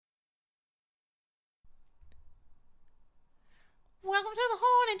Welcome to the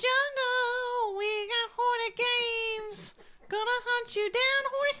horny jungle. We got horny games. Gonna hunt you down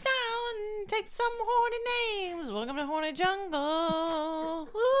horny style and take some horny names. Welcome to horny jungle.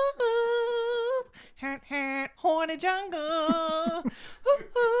 Ooh, horny jungle. Ooh,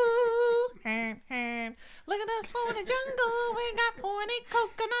 look at this horny jungle. We got horny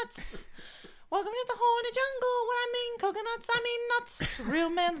coconuts. Welcome to the horny jungle. When I mean coconuts, I mean nuts. Real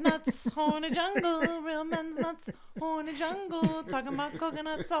man's nuts. Horny jungle. Real man's nuts. Horny jungle. Talking about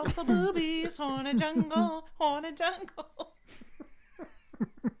coconuts, also boobies. Horny jungle. Horny jungle.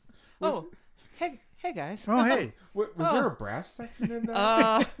 Oh, hey guys. Oh, hey. Was there a brass section in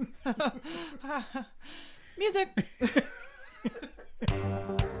that? Music.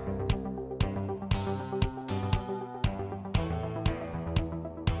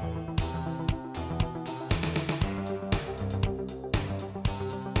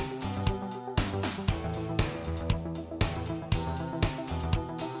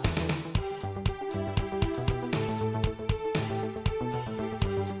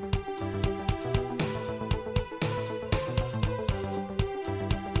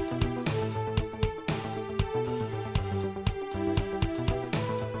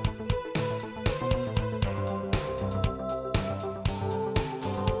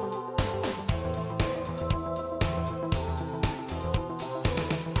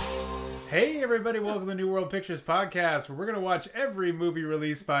 Hey everybody, welcome to the New World Pictures podcast, where we're going to watch every movie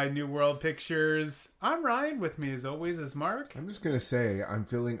released by New World Pictures. I'm Ryan, with me as always is Mark. I'm just going to say I'm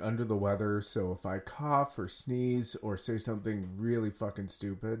feeling under the weather, so if I cough or sneeze or say something really fucking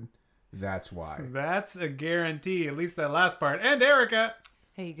stupid, that's why. That's a guarantee, at least that last part. And Erica!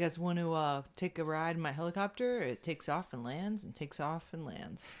 Hey, you guys want to take a ride in my helicopter? It takes off and lands and takes off and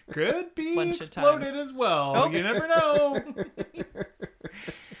lands. Could be Bunch of exploded times. as well. Oh. You never know.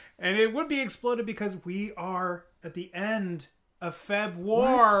 And it would be exploded because we are at the end of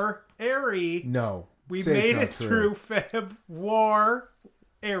February. No. We Say it's made not it true. through February,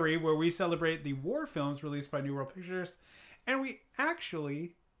 where we celebrate the war films released by New World Pictures. And we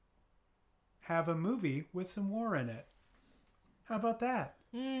actually have a movie with some war in it. How about that?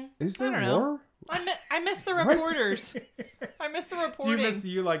 Is I don't there know. war? I miss the reporters. I miss the reporting.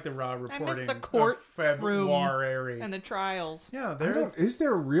 You like the raw reporting. I miss the court of February. and the trials. Yeah, Is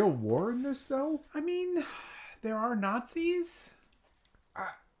there a real war in this, though? I mean, there are Nazis.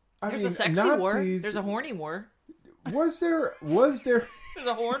 There's a sexy war. There's a horny war. Was there... There's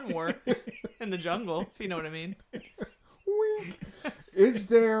a horn war in the jungle, if you know what I mean. Wink.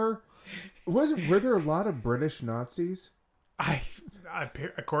 Were there a lot of British Nazis?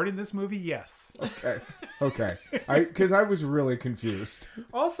 According to this movie, yes. Okay. Because I was really confused.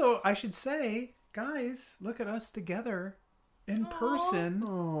 Also, I should say, guys, look at us together in person.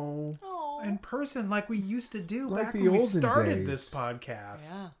 Oh. In person, like we used to do Like back the when we olden started days. this podcast.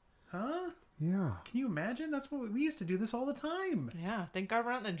 Yeah. Huh? Yeah. Can you imagine? That's what we used to do this all the time. Yeah. Thank God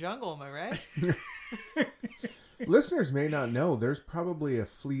we're not in the jungle, am I right? Listeners may not know, there's probably a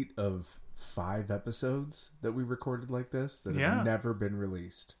fleet of 5 episodes that we recorded like this that have never been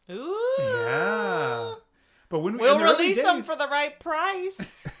released. Ooh. Yeah. But when We'll in the early release them days- for the right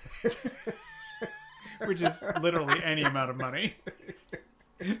price. which is literally any amount of money.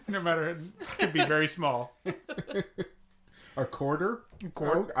 No matter, it could be very small. A quarter?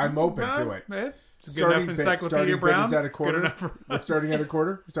 I'm open to it. It's good enough Encyclopedia Brown. Is that a It's good quarter? enough for We're us. starting at a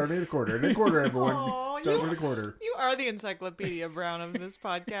quarter? Starting at a quarter. And a quarter, everyone. Aw, Start with a quarter. You are the Encyclopedia Brown of this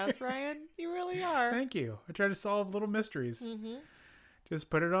podcast, Ryan. You really are. Thank you. I try to solve little mysteries. Mm-hmm. Just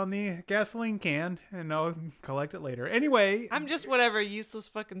put it on the gasoline can, and I'll collect it later. Anyway, I'm just whatever useless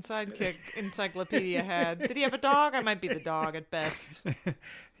fucking sidekick Encyclopedia had. Did he have a dog? I might be the dog at best. Was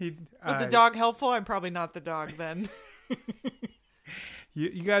the dog helpful? I'm probably not the dog then.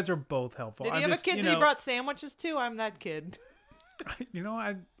 You guys are both helpful. Did he have a kid that he brought sandwiches to? I'm that kid.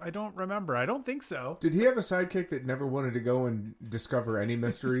 I don't remember. I don't think so. Did he have a sidekick that never wanted to go and discover any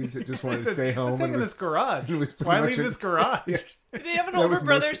mysteries? It just wanted to stay home. Let's in this garage. It was Why pretty leave much this garage? Yeah. Did he have an That older was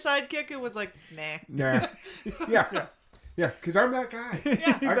brother sidekick who was like, nah? Nah. Yeah. Because I'm that guy.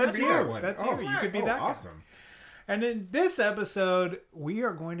 Yeah, I that's could be you. that one. That's Oh, you. You could be that guy. awesome. And in this episode, we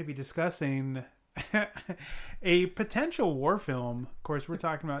are going to be discussing a potential war film. Of course, we're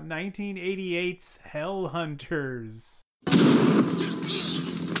talking about 1988's Hell Hunters.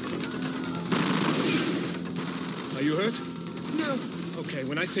 Are you hurt? No. Okay,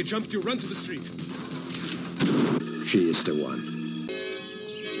 when I say jump, you run to the street. She is the one.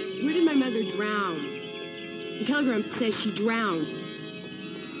 Where did my mother drown? The telegram says she drowned.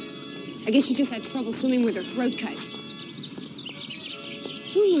 I guess she just had trouble swimming with her throat cut.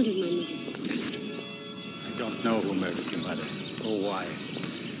 Who murdered my mother? Yes. don't know who murdered your mother or why.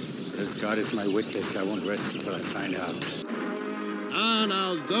 But as God is my witness, I won't rest until I find out. Ah,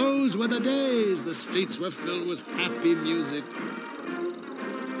 now those were the days. The streets were filled with happy music.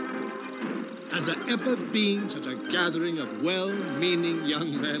 Has there ever been such a gathering of well-meaning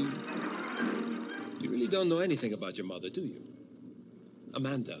young men? You really don't know anything about your mother, do you?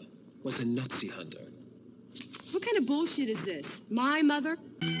 Amanda was a Nazi hunter. What kind of bullshit is this? My mother?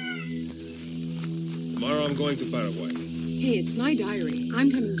 Tomorrow I'm going to Paraguay. Hey, it's my diary. I'm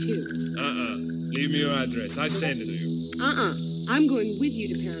coming too. Leave me your address. I send it to you. I'm going with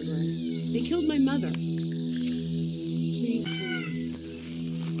you to Paraguay. They killed my mother. Please tell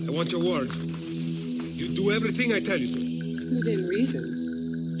me. I want your word. You do everything I tell you to. Within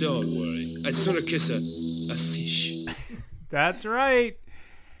reason. Don't worry. I'd sooner kiss a fish. That's right.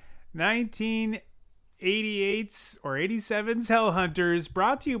 1988's or 87's Hell Hunters,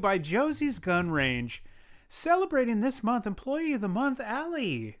 brought to you by Josie's Gun Range. Celebrating this month, Employee of the Month,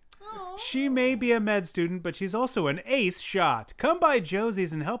 Allie. She may be a med student, but she's also an ace shot. Come by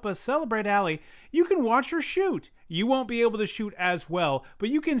Josie's and help us celebrate Allie. You can watch her shoot. You won't be able to shoot as well, but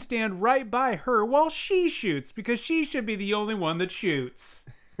you can stand right by her while she shoots, because she should be the only one that shoots.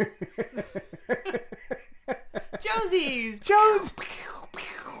 Josie's. Jones.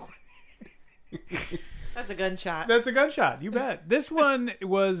 That's a gunshot. That's a gunshot, you bet. This one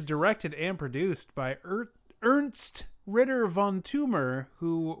was directed and produced by Ernst Ritter von Theumer,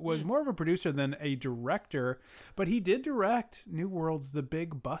 who was more of a producer than a director, but he did direct New World's The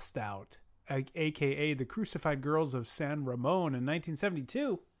Big Bust Out, a.k.a. The Crucified Girls of San Ramon in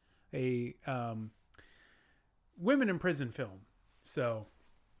 1972, a women in prison film. So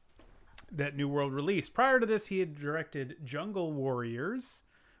that New World released. Prior to this, he had directed Jungle Warriors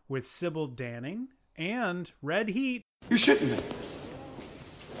with Sybil Danning and Red Heat. You're shitting me.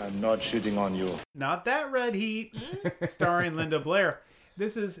 I'm not shitting on you. Not that Red Heat, starring Linda Blair.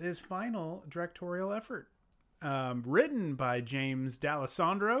 This is his final directorial effort. Written by James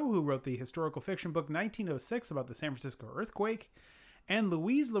D'Alessandro, who wrote the historical fiction book 1906 about the San Francisco earthquake, and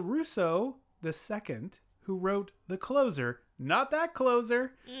Louise LaRusso II, who wrote The Closer, not that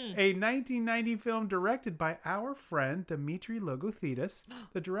Closer, a 1990 film directed by our friend Dimitri Logothetis,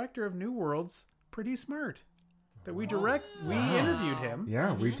 the director of New World's Pretty Smart. That we interviewed him.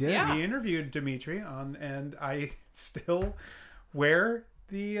 Yeah, we did. Yeah. We interviewed Dimitri on, and I still wear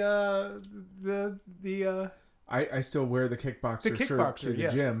I still wear the kickboxer shirt to the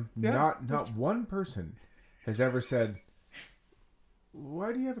gym. Yeah. Not one person has ever said,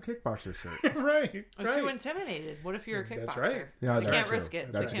 "Why do you have a kickboxer shirt?" Right. I was too intimidated. What if you're a kickboxer? That's right. Yeah, they that's can't true. risk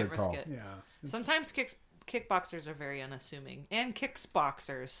it. That's They a can't good risk call. it. Yeah. Sometimes kickboxers are very unassuming. And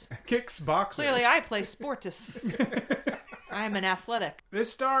kicksboxers. Kicksboxers. Clearly, I play sportus. I am an athletic.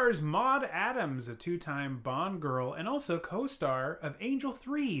 This stars Maud Adams, a two-time Bond girl, and also co-star of Angel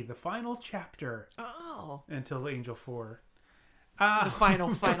 3, the final chapter. Oh. Until Angel 4. The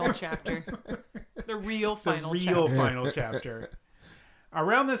final chapter. The real final chapter.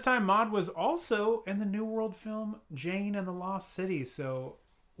 Around this time, Maud was also in the New World film Jane and the Lost City, so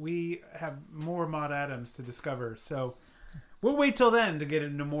we have more Maud Adams to discover. So we'll wait till then to get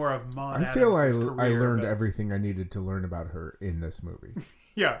into more of Maud Adams' I feel I career, learned but everything I needed to learn about her in this movie.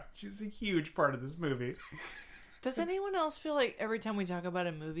 yeah, she's a huge part of this movie. Does anyone else feel like every time we talk about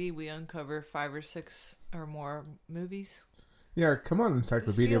a movie, we uncover 5 or 6 or more movies? Yeah, come on,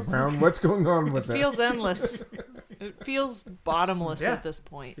 Encyclopedia feels- Brown. What's going on with It this? feels endless. It feels bottomless Yeah. at this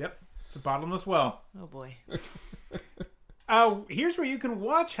point. Yep, it's a bottomless well. Oh boy. Here's where you can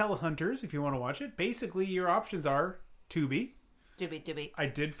watch Hell Hunters if you want to watch it. Basically, your options are Tubi. Doobie. I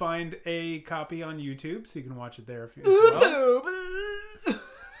did find a copy on YouTube, so you can watch it there if you well.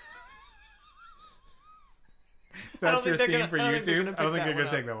 That's your theme for YouTube? I don't think they're going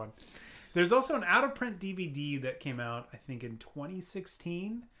to take that one. There's also an out-of-print DVD that came out, I think, in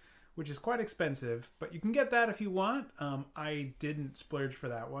 2016, which is quite expensive, but you can get that if you want. I didn't splurge for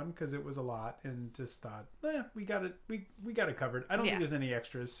that one because it was a lot, and just thought, we got it. We got it covered. I don't think there's any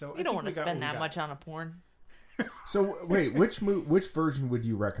extras, so You don't want to spend that much on a porn. So wait, which version would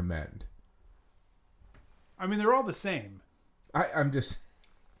you recommend? I mean, they're all the same. I'm just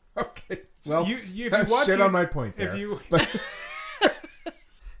okay. Well, if you watch shit it, on my point there.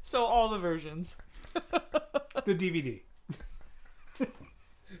 So all the versions. The DVD.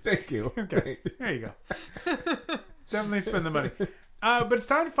 Thank you. Okay, there you go. Definitely spend the money. But it's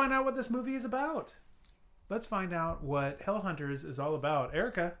time to find out what this movie is about. Let's find out what Hell Hunters is all about.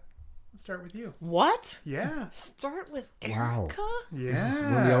 Erica, let's start with you. What? Yeah. Start with Erica? Wow. Yeah. This is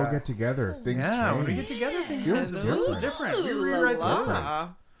when we all get together. Things change. When we get together, things Feels a different. little different. We rewrite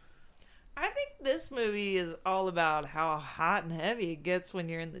different. I think this movie is all about how hot and heavy it gets when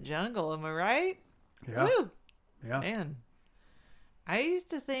you're in the jungle. Am I right? Yeah. Woo! Yeah. Man. I used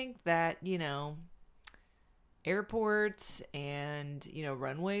to think that, airports and,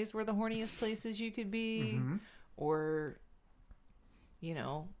 runways were the horniest places you could be. Mm-hmm. Or,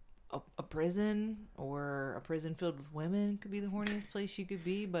 a prison or a prison filled with women could be the horniest place you could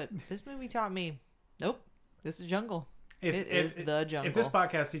be. But this movie taught me, nope, this is jungle. It is the jungle. If this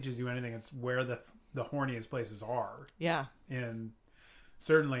podcast teaches you anything, it's where the horniest places are. Yeah. And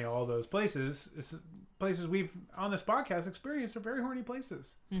certainly all those places we've on this podcast experienced are very horny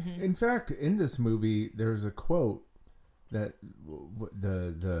places. Mm-hmm. In fact, in this movie, there's a quote that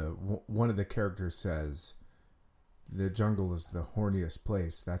the one of the characters says, "The jungle is the horniest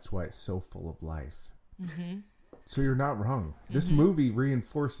place. That's why it's so full of life." Mm-hmm. So you're not wrong. This movie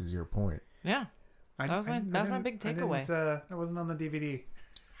reinforces your point. Yeah. That was my big takeaway. That wasn't on the DVD.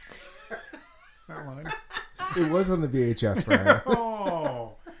 That line. It was on the VHS, right?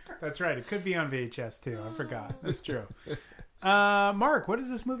 Oh, that's right. It could be on VHS too. I forgot. That's true. Mark, what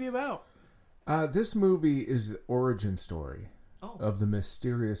is this movie about? This movie is the origin story Oh. of the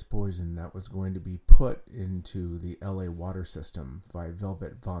mysterious poison that was going to be put into the LA water system by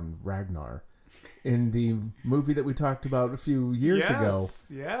Velvet von Ragnar in the movie that we talked about a few years ago,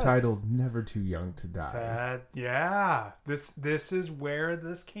 titled Never Too Young to Die. This is where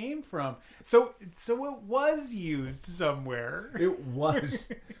this came from. So it was used somewhere. It was.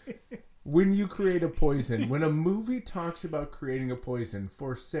 When you create a poison, when a movie talks about creating a poison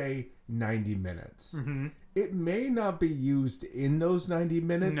for, say, 90 minutes, mm-hmm. it may not be used in those 90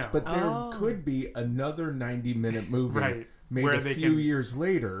 minutes, but there could be another 90-minute movie made a few years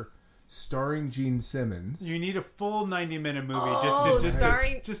later, starring Gene Simmons. You need a full 90-minute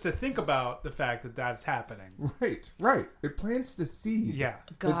movie just to think about the fact that that's happening. Right. It plants the seed. Yeah.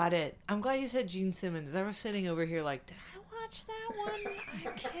 Got it. I'm glad you said Gene Simmons. I was sitting over here like, did I watch that one?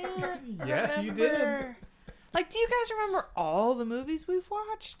 I can't remember. You did. Like, do you guys remember all the movies we've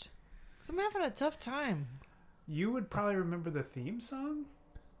watched? Because I'm having a tough time. You would probably remember the theme song?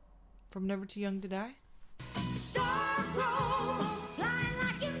 From Never Too Young to Die?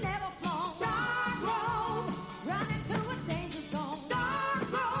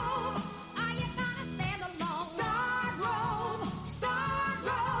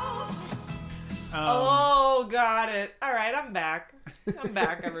 Oh, got it. All right, I'm back. I'm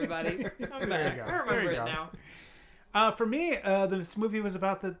back, everybody. I'm back. I remember it now. For me, this movie was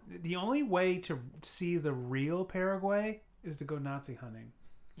about the only way to see the real Paraguay is to go Nazi hunting.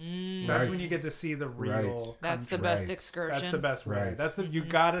 That's when you get to see the real country. That's the best excursion. That's the best way. That's you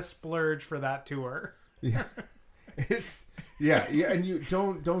gotta splurge for that tour. Yeah. And you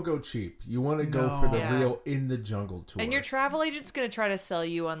don't go cheap. You want to go for the real in the jungle tour. And your travel agent's going to try to sell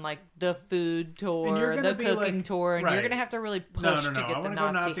you on like the food tour, the cooking tour, and you're going to have to really push to get I the want to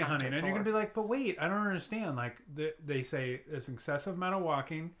go Nazi hunting. And you're going to be like, but wait, I don't understand. Like they say it's an excessive amount of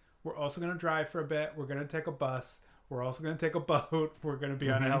walking. We're also going to drive for a bit. We're going to take a bus. We're also going to take a boat. We're going to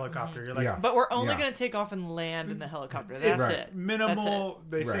be on a helicopter. You're like, but we're only going to take off and land in the helicopter. That's it. Minimal.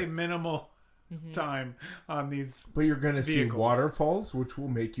 They say minimal time on these, but you're going to see waterfalls, which will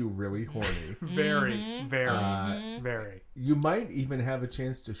make you really horny. Very. Very. You might even have a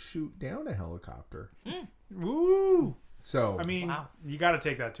chance to shoot down a helicopter. Woo! So I mean, you got to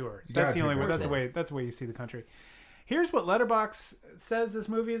take that tour. That's the only way. That's the way you see the country. Here's what Letterboxd says this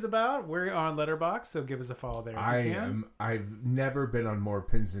movie is about. We're on Letterboxd, so give us a follow there. I've never been on more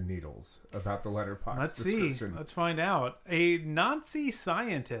pins and needles about the Letterboxd description. See. Let's find out. A Nazi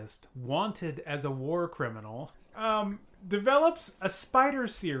scientist wanted as a war criminal develops a spider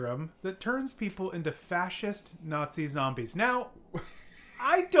serum that turns people into fascist Nazi zombies. Now,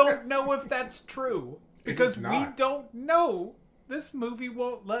 I don't know if that's true because we don't know. This movie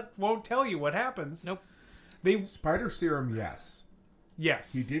won't tell you what happens. Nope. Spider serum, yes.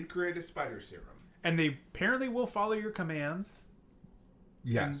 Yes. He did create a spider serum. And they apparently will follow your commands.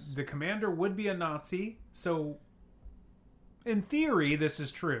 Yes. And the commander would be a Nazi, so in theory, this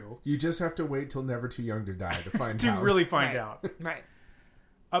is true. You just have to wait till Never Too Young to Die to find out. To really find out. Right.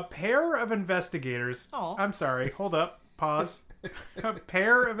 A pair of investigators... Oh. I'm sorry. Hold up. Pause. A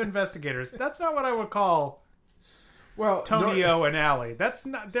pair of investigators. That's not what I would call... Well, Tonio and Allie. That's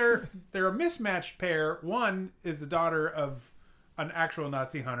not. They're a mismatched pair. One is the daughter of an actual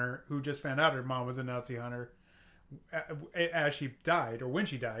Nazi hunter who just found out her mom was a Nazi hunter as she died or when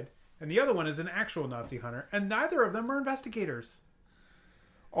she died, and the other one is an actual Nazi hunter. And neither of them are investigators.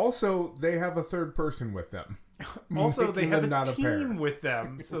 Also, they have a third person with them. Also, they have a team with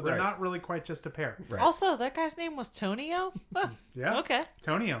them, so they're not really quite just a pair. Right. Also, that guy's name was Tonio. Yeah. Okay.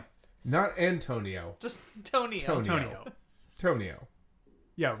 Tonio. Not Antonio. Just Tonio. Tonio.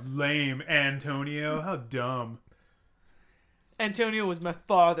 Yeah, lame Antonio. How dumb. Antonio was my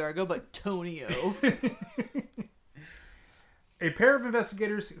father. I go by Tonio. A pair of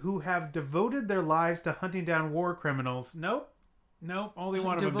investigators who have devoted their lives to hunting down war criminals. Nope. Only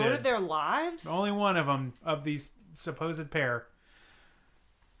one of them did. Devoted their lives? Only one of them, of these supposed pair.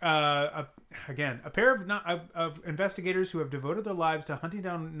 Again, a pair of investigators who have devoted their lives to hunting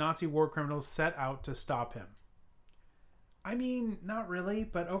down Nazi war criminals set out to stop him. I mean, not really,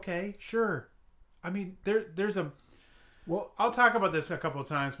 but okay, sure. I mean, there's a... Well, I'll talk about this a couple of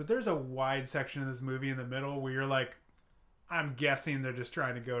times, but there's a wide section of this movie in the middle where you're like, I'm guessing they're just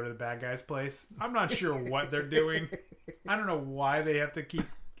trying to go to the bad guy's place. I'm not sure what they're doing. I don't know why they have to keep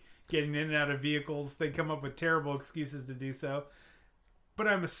getting in and out of vehicles. They come up with terrible excuses to do so. But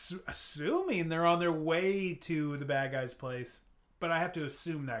I'm assuming they're on their way to the bad guy's place. But I have to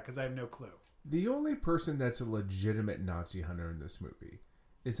assume that because I have no clue. The only person that's a legitimate Nazi hunter in this movie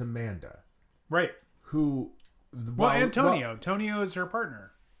is Amanda. Right. Who... Well, Antonio. Tonio is her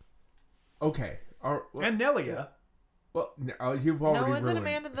partner. Okay. And Nelia. Well, you've already ruined. No, isn't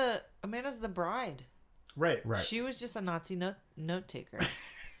Amanda's the bride. Right. She was just a Nazi note taker.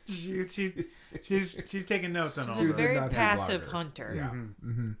 she's taking notes on all. She's a very passive hunter.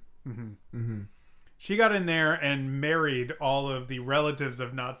 Yeah. She got in there and married all of the relatives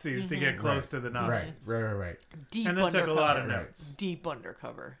of Nazis to get close to the Nazis. Right. Deep and that undercover. took a lot of notes. Deep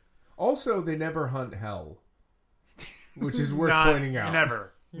undercover. Also, they never hunt hell, which is worth pointing out.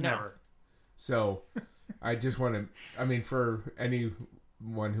 Never. So, I just want to... I mean, for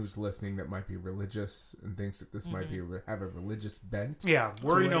anyone who's listening that might be religious and thinks that this might be have a religious bent... Yeah,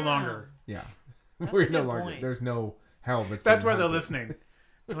 worry no longer. Yeah. That's Worry a no good longer. point. There's no hell That's being why they're hunted. listening.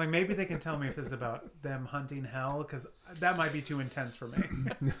 They're like, maybe they can tell me if this is about them hunting hell, because that might be too intense for me.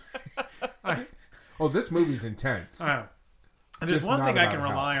 This movie's intense. And there's Just one not thing I about can hell.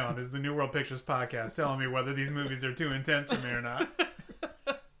 rely on is the New World Pictures podcast telling me whether these movies are too intense for me or not.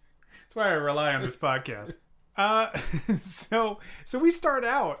 That's why I rely on this podcast. So we start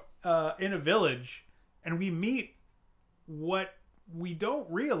out in a village, and we meet what we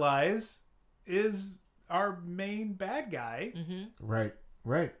don't realize is our main bad guy.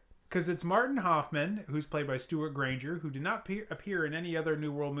 Right. Because it's Martin Hoffman, who's played by Stewart Granger, who did not appear in any other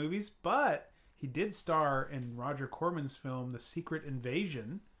New World movies, but he did star in Roger Corman's film The Secret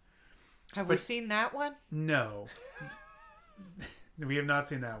Invasion. Have we seen that one? No. We have not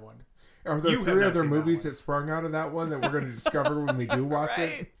seen that one. Are there 3 other movies that sprung out of that one that we're going to discover when we do watch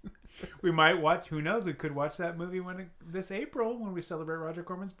it? We might watch, who knows, we could watch that movie this April when we celebrate Roger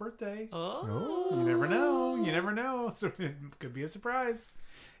Corman's birthday. Oh. You never know. So it could be a surprise.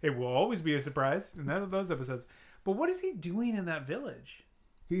 It will always be a surprise in those episodes. But what is he doing in that village?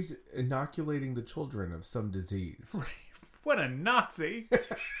 He's inoculating the children of some disease. What a Nazi.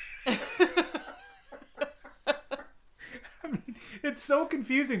 I mean, it's so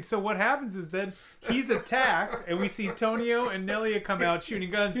confusing. So what happens is then he's attacked, and we see Tonio and Nelia come out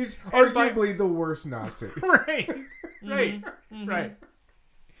shooting guns. He's arguably the worst Nazi. Right.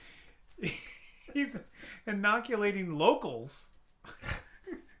 He's inoculating locals.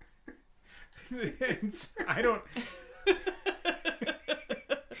 I don't...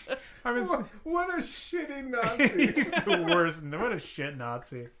 What a shitty Nazi. He's the worst. What a shit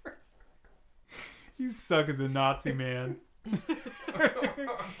Nazi. You suck as a Nazi, man.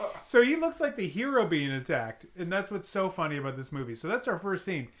 So he looks like the hero being attacked. And that's what's so funny about this movie. So that's our first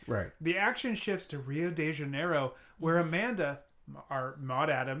scene. Right. The action shifts to Rio de Janeiro, where Amanda, our Maud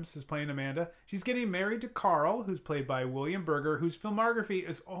Adams is playing Amanda. She's getting married to Carl, who's played by William Berger, whose filmography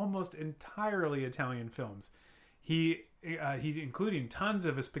is almost entirely Italian films. He including tons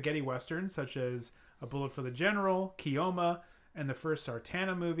of spaghetti westerns, such as A Bullet for the General, Chioma, and the first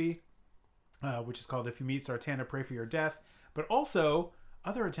Sartana movie, which is called If You Meet Sartana, Pray for Your Death. But also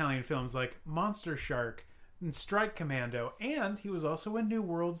other Italian films like Monster Shark and Strike Commando. And he was also in New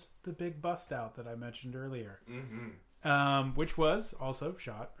World's The Big Bust Out that I mentioned earlier, which was also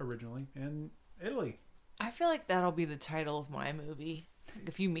shot originally in Italy. I feel like that'll be the title of my movie.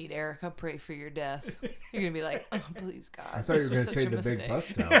 If you meet Erica, pray for your death. You're going to be like, oh, please, God. I thought you were going to say the big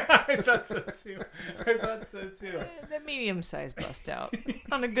bust out. Yeah, I thought so too. The medium-sized bust out.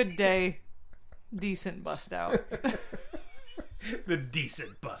 On a good day, decent bust out. The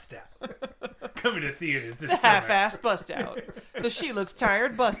decent bust out. Coming to theaters this The summer. half-ass bust out. The she looks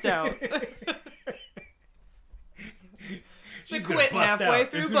tired bust out. She's The gonna quit bust halfway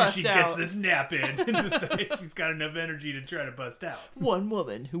out through as soon bust as she out. gets this nap in and decides she's got enough energy to try to bust out. One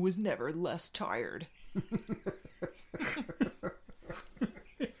woman who was never less tired.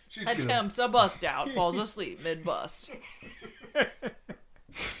 She's attempts a bust out, falls asleep mid-bust.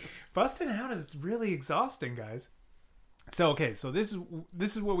 Busting out is really exhausting, guys. So this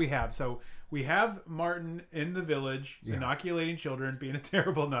is what we have. So we have Martin in the village, inoculating children, being a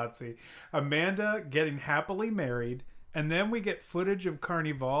terrible Nazi. Amanda getting happily married, and then we get footage of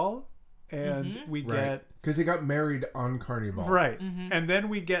Carnival, and we get because he got married on Carnival, right? And then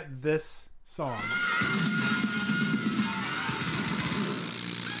we get this song.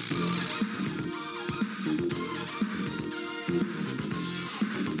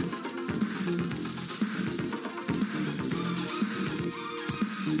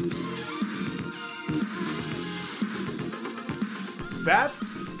 That's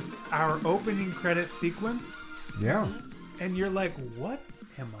our opening credit sequence. Yeah. And you're like, what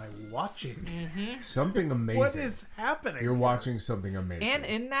am I watching? Something amazing. What is happening? You're watching something amazing. And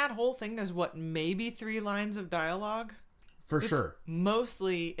in that whole thing, there's maybe 3 lines of dialogue. For sure.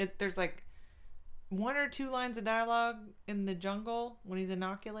 Mostly, there's like 1 or 2 lines of dialogue in the jungle when he's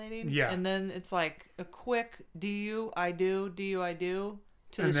inoculating. Yeah. And then it's like a quick, do you, I do, to and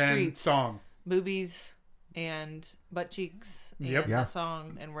the then streets. Song. Boobies and butt cheeks and a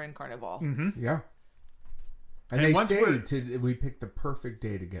song, and we're in Carnival. Yeah. And they say we picked the perfect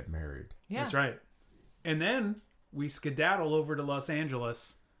day to get married. Yeah. That's right. And then we skedaddle over to Los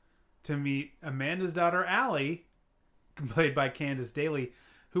Angeles to meet Amanda's daughter, Allie, played by Candice Daly,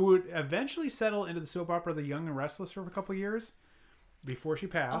 who would eventually settle into the soap opera The Young and Restless for a couple years before she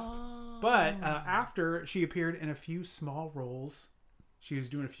passed. But after she appeared in a few small roles, she was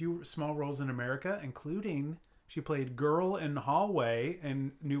doing a few small roles in America, including she played Girl in Hallway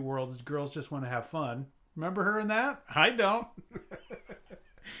in New World's Girls Just Want to Have Fun. Remember her in that? I don't.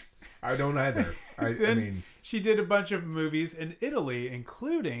 I don't either. I mean, she did a bunch of movies in Italy,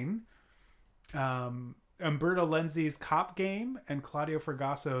 including Umberto Lenzi's Cop Game and Claudio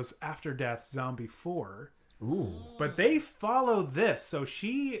Fragaso's After Death Zombie 4. Ooh. But they follow this. So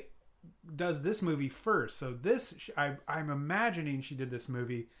she does this movie first. So this, I'm imagining she did this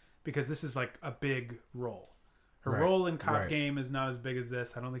movie because this is like a big role. Her role in Cop Game is not as big as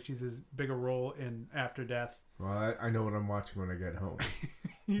this. I don't think she's as big a role in After Death. Well, I know what I'm watching when I get home.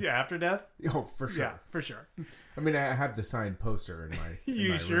 Yeah, After Death? Oh, for sure. Yeah, for sure. I mean, I have the signed poster in my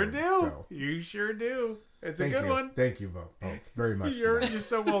You sure room, do. So. You sure do. It's a good one. Thank you both very much. You're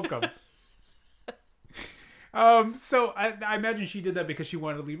so welcome. So I imagine she did that because she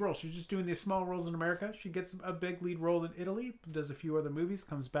wanted a lead role. She was just doing these small roles in America. She gets a big lead role in Italy, does a few other movies,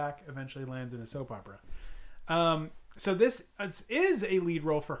 comes back, eventually lands in a soap opera. So this is a lead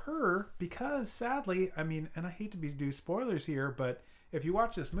role for her because, sadly, I mean, and I hate to do spoilers here, but if you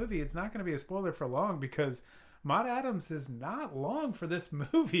watch this movie, it's not going to be a spoiler for long because Maud Adams is not long for this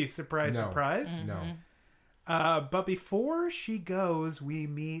movie. Surprise. No. But before she goes, we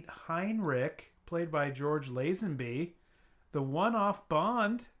meet Heinrich, played by George Lazenby, the one-off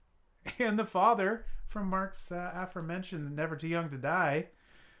Bond, and the father from Mark's aforementioned Never Too Young to Die,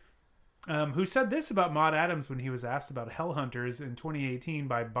 who said this about Maud Adams when he was asked about Hellhunters in 2018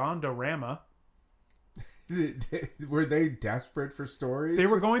 by Bondorama. Were they desperate for stories? They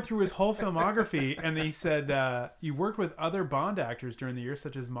were going through his whole filmography, and he said, you worked with other Bond actors during the year,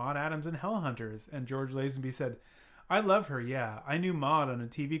 such as Maud Adams and Hellhunters. And George Lazenby said, I love her, yeah. I knew Maud on a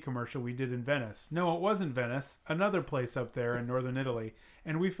TV commercial we did in Venice. No, it wasn't Venice. Another place up there in northern Italy.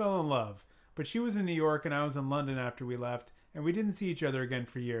 And we fell in love. But she was in New York, and I was in London after we left, and we didn't see each other again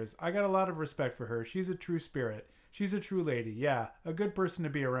for years. I got a lot of respect for her. She's a true spirit. She's a true lady. Yeah, a good person to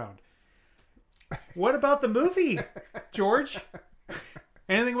be around. What about the movie, George?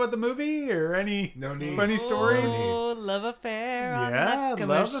 Anything about the movie or any funny stories? Oh, love affair on Yeah, the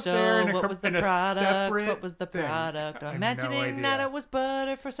commercial. love affair What was the in a product? separate What was the thing. product? I I'm have no imagining idea. that it was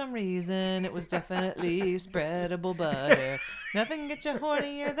butter for some reason. It was definitely spreadable butter. Nothing gets you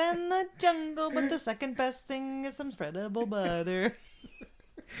hornier than the jungle, but the second best thing is some spreadable butter.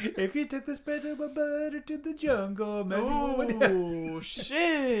 If you took the spreadable butter to the jungle, maybe Oh,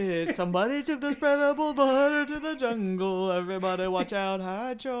 shit. Somebody took the spreadable butter to the jungle. Everybody watch out,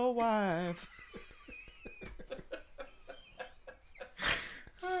 hide your wife.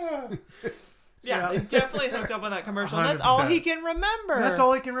 Yeah, they definitely hooked up on that commercial. And that's all 100%. he can remember. That's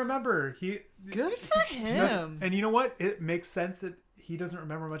all he can remember. Good for him. And you know what? It makes sense that he doesn't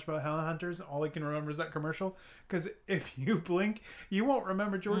remember much about Hellhunters. All he can remember is that commercial. Because if you blink, you won't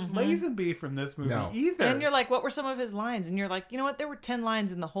remember George Lazenby from this movie either. And you're like, what were some of his lines? And you're like, you know what? There were 10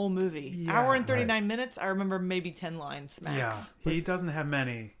 lines in the whole movie. Yeah, Hour and 39 minutes. I remember maybe 10 lines max. Yeah, he doesn't have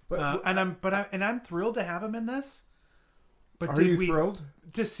many. And I'm thrilled to have him in this. But Are you thrilled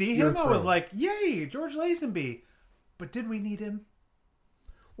to see You're him? I was thrilled. like, yay, George Lazenby. But did we need him?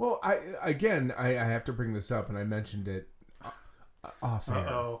 Well, I have to bring this up, and I mentioned it off air.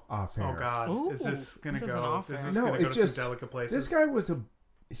 Off air. Oh God, Ooh, is this gonna this go? isn't off Is air. this No, gonna go it's to just some delicate places? this guy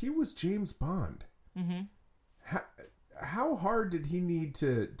was James Bond. Mm-hmm. How hard did he need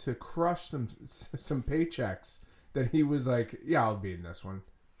to crush some paychecks that he was like, yeah, I'll be in this one.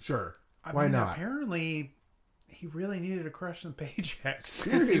 Sure. Why not? Apparently, he really needed to crush some paychecks.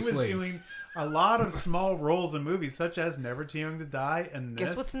 Seriously. He was doing a lot of small roles in movies, such as Never Too Young to Die and this.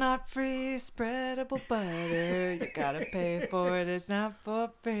 Guess what's not free? Spreadable butter. You gotta pay for it. It's not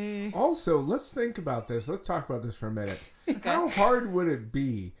for free. Also, let's think about this. Let's talk about this for a minute. How hard would it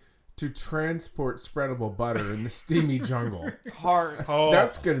be to transport spreadable butter in the steamy jungle? Hard. Oh,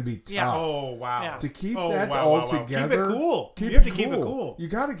 That's going to be tough. Yeah. oh wow. Yeah. To keep Oh, that wow, all wow, wow. together. Keep it cool. Keep You have it to keep it cool. You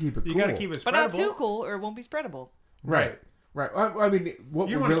got to keep it cool. You got to keep it spreadable. But not too cool, or it won't be spreadable. Right. I mean, what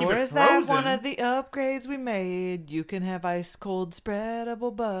You we're wanna really... keep Or it is that frozen. one of the upgrades we made? You can have ice cold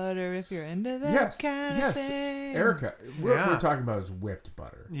spreadable butter if you're into that kind of thing. Erica, what Yeah. we're talking about is whipped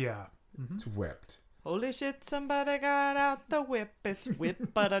butter. Yeah. It's whipped. Holy shit, somebody got out the whip. It's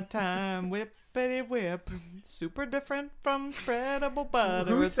whip butter time. Whippity whip. Super different from spreadable butter.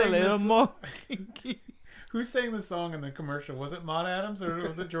 Who It's a sang little this? more kinky. Who sang the song in the commercial? Was it Maud Adams or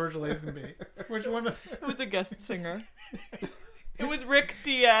was it George Lazenby? Which one? It was a guest singer. It was Rick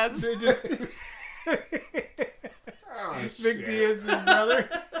Diaz. They just Vic Diaz's brother.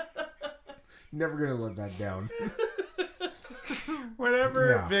 Never going to let that down. Whenever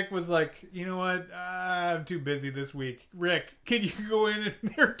Yeah. Vic was like, you know what, I'm too busy this week. Rick, can you go in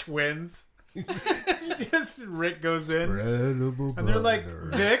and they're twins? Just Rick goes in Spreadable and they're like butter.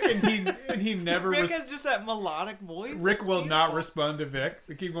 Vic, and he never. Rick has just that melodic voice. Rick It's will not beautiful. respond to Vic.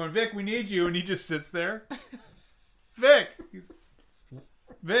 They keep going, Vic, we need you, and he just sits there. Vic,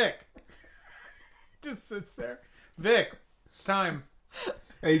 Vic, just sits there. Vic, it's time.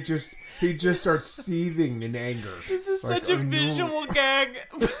 And he just starts seething in anger. This is Like, such a I know. visual gag.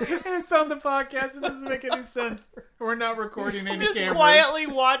 And it's on the podcast. It doesn't make any sense. We're not recording any I'm just cameras. quietly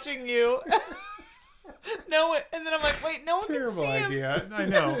watching you. No, and then I'm like, wait, no one Terrible can see him. idea. I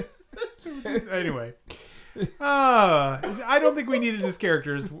know. Anyway. I don't think we needed his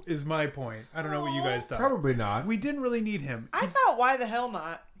character is my point. I don't know what you guys thought. Probably not. We didn't really need him. I thought, why the hell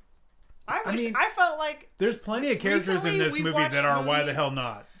not? I mean, felt like, There's plenty of characters Recently, in this we movie watched that are why the movies- hell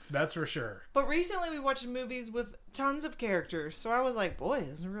not. That's for sure. but recently we watched movies with tons of characters, so I was like, boy,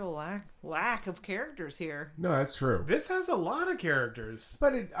 there's a real lack of characters here. No, that's true. This has a lot of characters.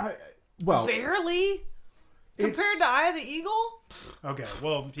 But well, Barely compared it's- to Eye of the Eagle. Okay,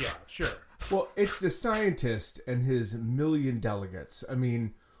 well, yeah, sure. Well, it's the scientist and his million delegates. I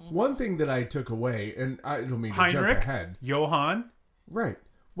mean, one thing that I took away, and I don't mean to jump Heinrich, ahead. Johann. Right.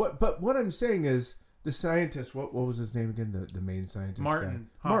 But what I'm saying is the scientist. What was his name again? The main scientist. Martin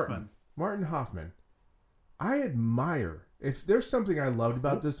guy? Hoffman. Martin Hoffman. I admire. If there's something I loved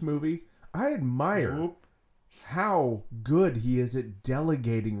about this movie, I admire Whoop. how good he is at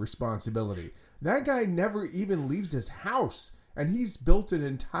delegating responsibility. That guy never even leaves his house, and he's built an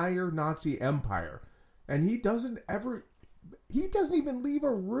entire Nazi empire, and he doesn't even leave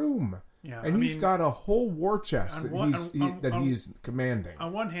a room. Yeah, and he's got a whole war chest on that one- he's commanding.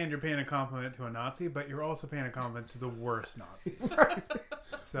 On one hand, you're paying a compliment to a Nazi, but you're also paying a compliment to the worst Nazi.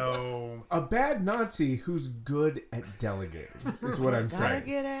 So A bad Nazi who's good at delegating is what I'm Gotta saying.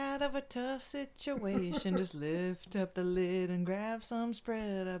 get out of a tough situation. Just lift up the lid and grab some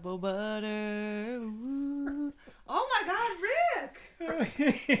spreadable butter. Ooh. Oh my God, Rick!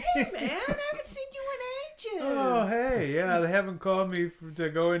 Hey man, I haven't seen you in ages. oh hey, yeah, they haven't called me to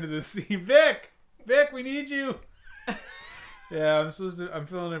go into the scene. Vic, we need you. Yeah, I'm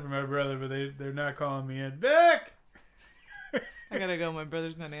filling in for my brother, but they're not calling me in. Vic. I gotta go. My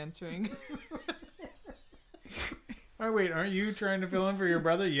brother's not answering. Oh wait, aren't you trying to fill in for your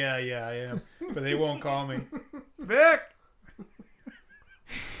brother? Yeah, I am, but they won't call me. Vic.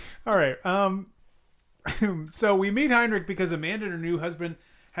 All right. So we meet Heinrich because Amanda and her new husband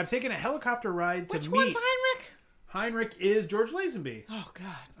have taken a helicopter ride to Which meet. one's Heinrich? Heinrich is George Lazenby. Oh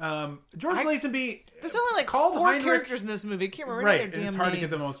God. George Lazenby. There's only like called 4 Heinrich- characters in this movie. I can't remember Right, their and damn it's hard to names. get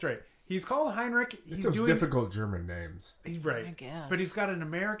them all straight. He's called Heinrich. It's He's those doing difficult German names. He's right, I guess. but he's got an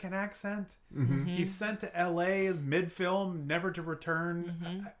American accent. Mm-hmm. He's sent to L.A. mid-film, never to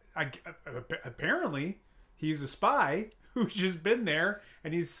return. Apparently, he's a spy who's just been there,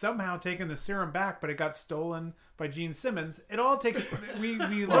 and he's somehow taken the serum back, but it got stolen by Gene Simmons. It all takes. we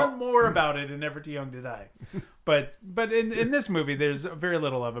learn more about it in Never Too Young to Die, but in this movie, there's very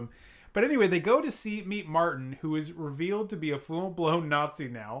little of him. But anyway, they go to meet Martin, who is revealed to be a full-blown Nazi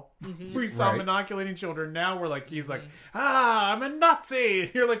now. We saw him inoculating children. Now he's like, I'm a Nazi.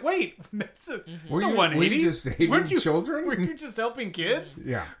 And you're like, wait, that's a 180. Were you just saving children? Were you just helping kids?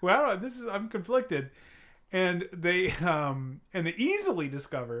 Yeah. Well, I'm conflicted. And they easily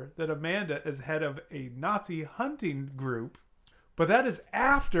discover that Amanda is head of a Nazi hunting group. But that is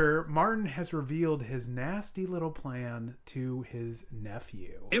after Martin has revealed his nasty little plan to his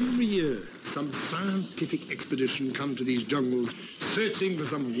nephew. Every year, some scientific expedition come to these jungles, searching for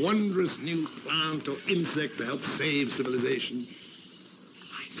some wondrous new plant or insect to help save civilization.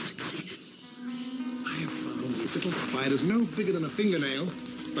 I've succeeded. I have found these little spiders no bigger than a fingernail,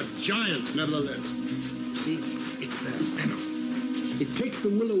 but giants nevertheless. See, it's their venom. It takes the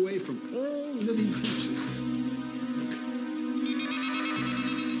will away from all living creatures.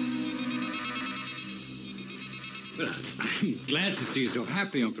 Well, I'm glad to see you so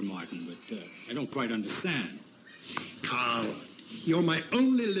happy, Uncle Martin, but I don't quite understand. Carl, you're my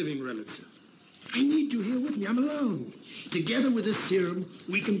only living relative. I need you here with me. I'm alone. Together with this serum,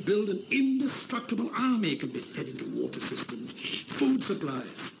 we can build an indestructible army. It can be fed into water systems, food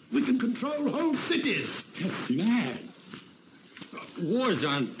supplies. We can control whole cities. That's mad. Wars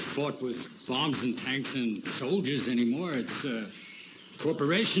aren't fought with bombs and tanks and soldiers anymore. It's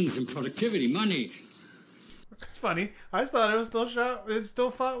corporations and productivity, money. It's funny. I thought it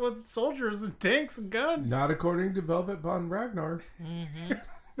still fought with soldiers and tanks and guns. Not according to Velvet von Ragnar. Mm-hmm.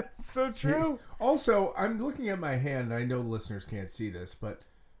 That's so true. Also, I'm looking at my hand, and I know listeners can't see this, but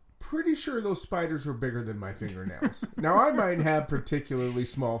pretty sure those spiders were bigger than my fingernails. Now, I might have particularly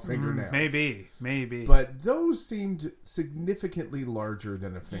small fingernails. Maybe. But those seemed significantly larger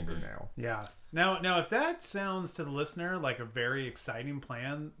than a fingernail. Yeah. Now, if that sounds to the listener like a very exciting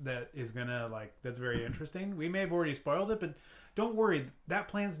plan that is that's very interesting, we may have already spoiled it, but don't worry, that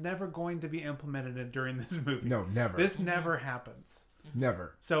plan's never going to be implemented during this movie. No, never. This never happens.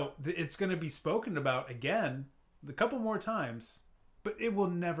 Never. So it's going to be spoken about again a couple more times, but it will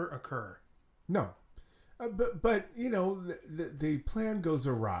never occur. No. But the plan goes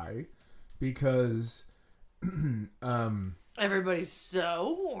awry because everybody's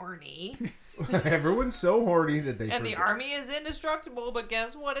so horny. Everyone's so horny that they and the army is indestructible, but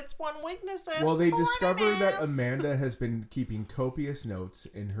guess what? Its one weakness is well, they discover horniness. that Amanda has been keeping copious notes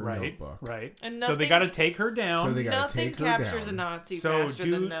in her notebook. Right. And so they got to take her down. So they got to nothing take her captures down. a Nazi faster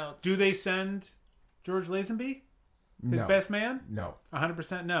than notes. Do they send George Lazenby? His best man? No.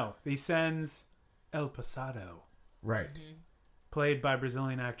 100% no. He sends El Pasado. Right. Mm-hmm. Played by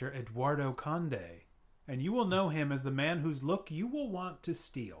Brazilian actor Eduardo Conde. And you will know him as the man whose look you will want to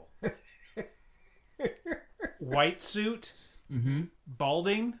steal. White suit,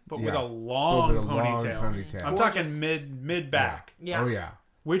 balding, but with a long ponytail. I'm talking mid back. Yeah. Oh yeah.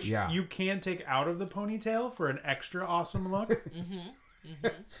 Which you can take out of the ponytail for an extra awesome look.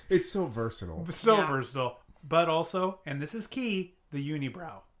 It's so versatile. Versatile. But also, and this is key, the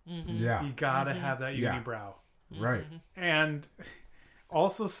unibrow. Yeah. You gotta have that unibrow. Right. And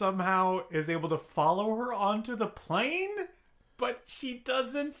also somehow is able to follow her onto the plane, but she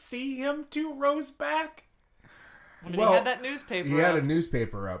doesn't see him 2 rows back. I mean, he had that newspaper He had a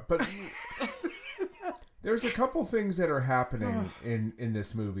newspaper up. But there's a couple things that are happening in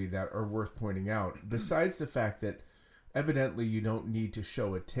this movie that are worth pointing out. Besides the fact that evidently you don't need to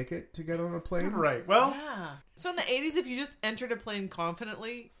show a ticket to get on a plane. Right. Well, yeah. So in the 80s, if you just entered a plane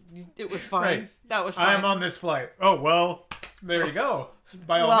confidently, it was fine. Right. That was fine. I'm on this flight. Oh, well, there you go.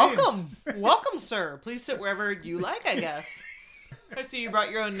 By all means. Welcome, sir. Please sit wherever you like, I guess. I see you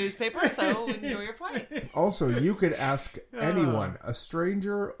brought your own newspaper, so enjoy your flight. Also, you could ask anyone, a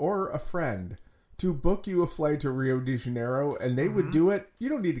stranger or a friend, to book you a flight to Rio de Janeiro, and they would do it. You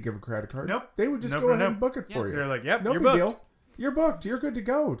don't need to give a credit card. Nope. They would just go ahead and book it for you. They're like, yep, no you're big booked. deal. You're booked. You're good to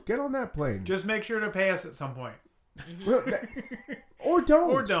go. Get on that plane. Just make sure to pay us at some point. Well, or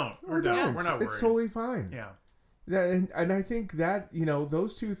don't. Or don't. Or don't. Yeah, we're not worried. It's totally fine. Yeah. And I think that,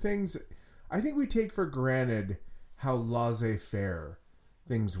 those two things, I think we take for granted how laissez-faire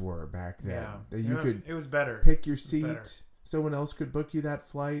things were back then. Yeah. That you could it was better. Pick your seat. Someone else could book you that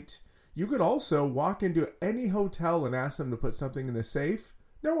flight. You could also walk into any hotel and ask them to put something in the safe.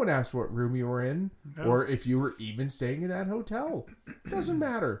 No one asked what room you were in or if you were even staying in that hotel. Doesn't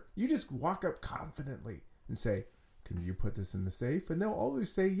matter. You just walk up confidently and say, "Can you put this in the safe?" And they'll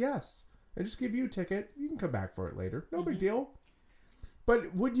always say yes. And just give you a ticket. You can come back for it later. No big deal.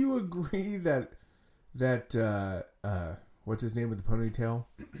 But would you agree that what's his name with the ponytail?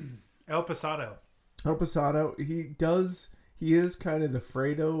 El Pasado. El Pasado, he is kind of the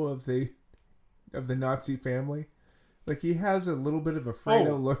Fredo of the Nazi family. Like, he has a little bit of a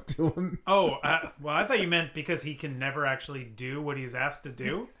Fredo look to him. Well, I thought you meant because he can never actually do what he's asked to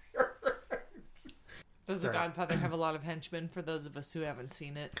do. Does The Godfather have a lot of henchmen for those of us who haven't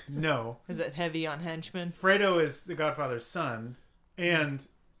seen it? No. Is it heavy on henchmen? Fredo is the Godfather's son, and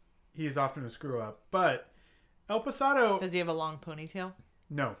he is often a screw-up. But El Pasado... Does he have a long ponytail?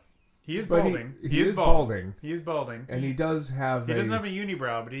 No. He is balding. He is balding. He is balding. And he does have He doesn't have a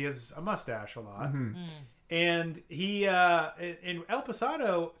unibrow, but he has a mustache a lot. And he... and El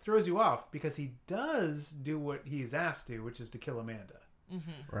Pasado throws you off because he does do what he's asked to, which is to kill Amanda.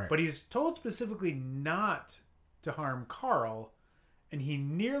 Right. But he's told specifically not to harm Carl, and he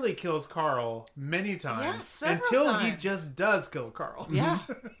nearly kills Carl many times until he just does kill Carl. Yeah.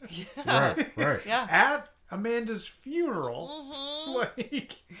 Right. Yeah. At Amanda's funeral.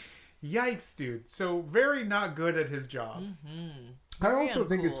 Like, yikes, dude. So very not good at his job. I also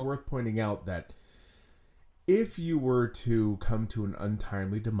think it's worth pointing out that if you were to come to an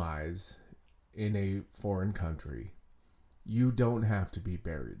untimely demise in a foreign country, you don't have to be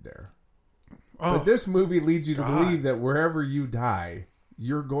buried there. But this movie leads you to believe that wherever you die,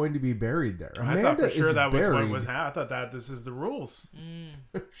 you're going to be buried there. Amanda I thought for sure that was buried. what was I thought that this is the rules.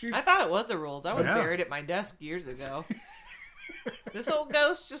 I thought it was the rules. I was buried at my desk years ago. This old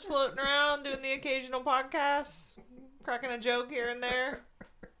ghost just floating around doing the occasional podcast, cracking a joke here and there.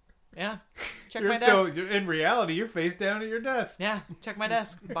 Yeah. Check my desk. In reality, you're face down at your desk. Yeah. Check my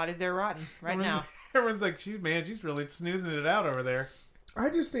desk. Body's there rotting now. Everyone's like, she's really snoozing it out over there. I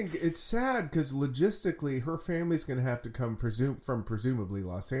just think it's sad because logistically, her family's going to have to come from presumably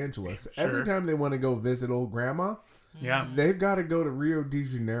Los Angeles. Sure. Every time they want to go visit old grandma, they've got to go to Rio de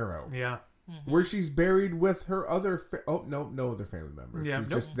Janeiro. Yeah. Where she's buried with her other... no other family members. Yeah, she's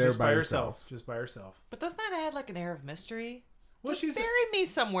just there by herself. Just by herself. But doesn't that add like an air of mystery? Well, just bury me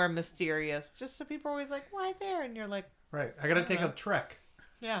somewhere mysterious. Just so people are always like, why there? And you're like... Right. I got to take a trek.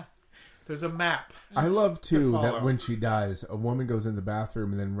 Yeah. There's a map. I love, too, that when she dies, a woman goes in the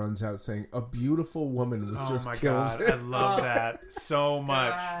bathroom and then runs out saying, a beautiful woman was just killed. God, I love that so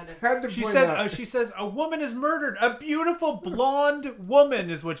much. She says, a woman is murdered. A beautiful blonde woman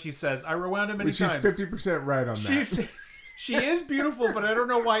is what she says. I rewound it many times. She's 50% right on that. She is beautiful, but I don't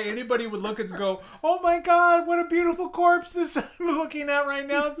know why anybody would look and go, oh my God, what a beautiful corpse this I'm looking at right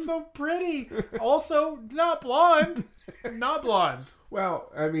now. It's so pretty. Also, not blonde. Not blonde.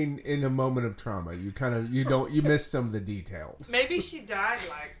 Well, I mean, in a moment of trauma, you miss some of the details. Maybe she died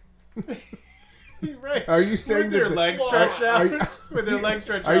like... Right. Are you saying with their legs stretched out? With their legs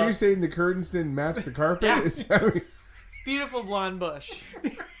stretched out. Are you saying the curtains didn't match the carpet? Yeah. Beautiful blonde bush.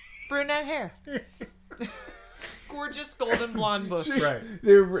 Brunette hair. Gorgeous golden blonde bush. Right.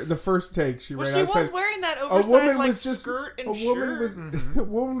 The first take, she ran outside. She was wearing that oversized skirt and shirt. A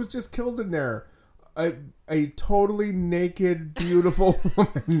woman was just killed in there. A totally naked, beautiful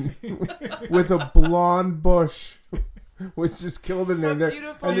woman with a blonde bush was just killed in there.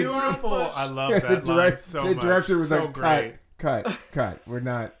 Beautiful. I love that line so much. The director was so like, great. Cut. We're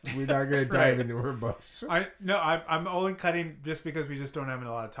not going to dive into her bush. I'm only cutting just because we just don't have a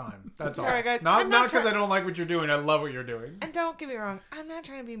lot of time. That's all. Sorry, guys. Not because I don't like what you're doing. I love what you're doing. And don't get me wrong. I'm not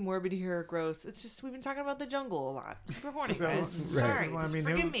trying to be morbid here or gross. It's just we've been talking about the jungle a lot. Super horny, guys. Sorry. Well,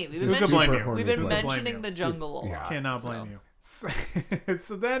 Forgive me. We've been mentioning the jungle a lot. Cannot blame you.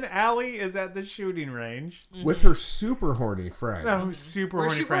 So then Allie is at the shooting range. With her super horny friend. No, super Where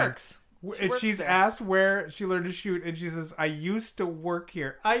horny she friend. Works. She's asked where she learned to shoot, and she says, I used to work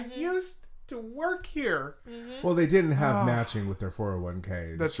here. I used to work here. Well, they didn't have matching with their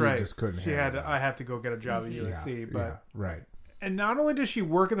 401k. That's right. She just couldn't I have to go get a job at USC. But right. And not only does she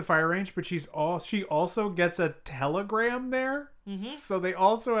work at the fire range, but she also gets a telegram there. So they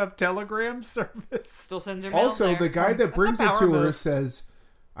also have telegram service. Still sends her mail Also, there. the guy that brings it to her move. says,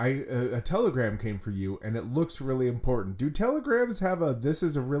 a telegram came for you, and it looks really important. Do telegrams have this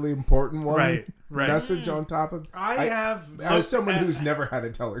is a really important one right. message on top of? As someone who's never had a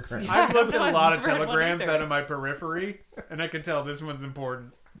telegram. I've looked at a lot of telegrams out of my periphery, and I can tell this one's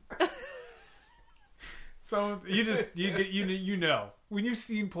important. So you know. When you've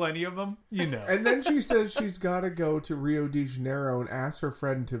seen plenty of them, you know. And then she says she's got to go to Rio de Janeiro and ask her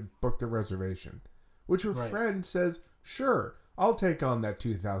friend to book the reservation, which her friend says, sure, I'll take on that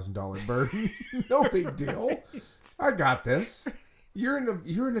 $2,000 burden. No big deal. I got this. You're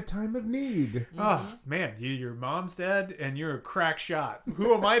in a time of need. Oh man, your mom's dead and you're a crack shot.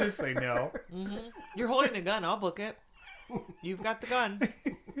 Who am I to say no? You're holding the gun. I'll book it. You've got the gun.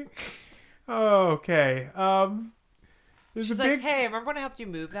 Okay. She's like, hey, remember when I helped you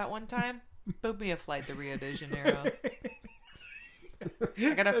move that one time? Book me a flight to Rio de Janeiro.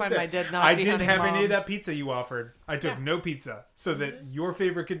 I gotta find my dead Nazi I didn't hunting have mom. any of that pizza you offered. I took no pizza so that your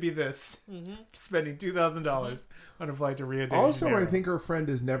favorite could be this. Spending $2,000 on a flight to Rio de Janeiro. Also, I think her friend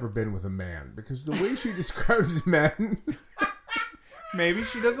has never been with a man because the way she describes men maybe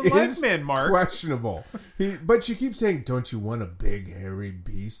she doesn't like is men, Mark. questionable. But she keeps saying, "Don't you want a big hairy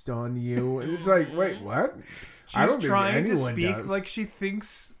beast on you?" And it's like, wait, what? I don't She's trying think to anyone speak does. like she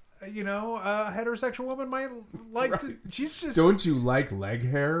thinks, you know, a heterosexual woman might like to. She's just Don't you like leg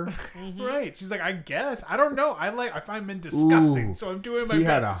hair? right. She's like, I guess I don't know. I find men disgusting, Ooh, so I'm doing my he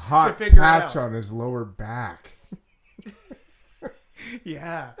best had a hot to figure patch it out. on his lower back.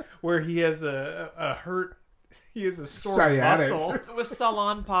 Yeah, where he has a hurt. He has a sore Sciatic. muscle. It was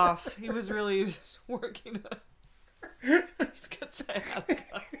salon pass. He was really just working. He's got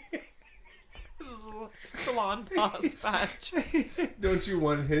sciatica. This is a salon pass patch. Don't you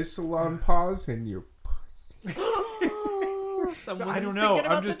want his salon paws in your pussy? I don't know.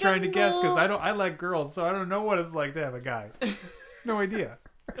 I'm just trying to guess because I like girls, so I don't know what it's like to have a guy. No idea.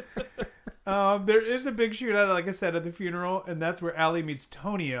 There is a big shootout, like I said, at the funeral, and that's where Ali meets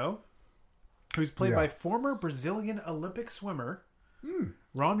Tonio, who's played by former Brazilian Olympic swimmer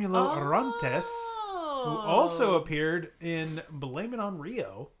Romulo Arantes, who also appeared in Blame It on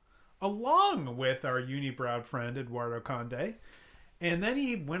Rio, along with our unibrowed friend Eduardo Conde. And then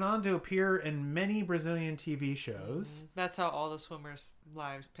he went on to appear in many Brazilian TV shows. That's how all the swimmers'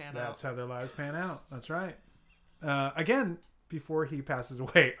 lives pan out. That's how their lives pan out. That's right. Again, before he passes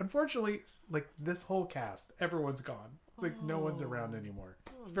away. Unfortunately, like this whole cast, everyone's gone. Like no one's around anymore.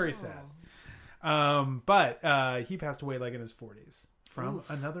 It's very sad. But he passed away like in his 40s from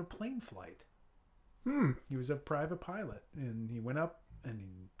another plane flight. He was a private pilot, and he went up and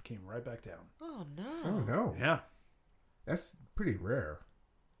he came right back down. Oh no! Oh no! Yeah, that's pretty rare,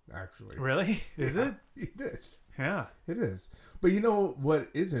 actually. Really? Is it? It is. Yeah, it is. But you know what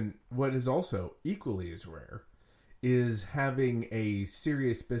isn't? What is also equally as rare is having a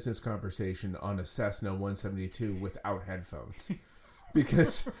serious business conversation on a Cessna 172 without headphones.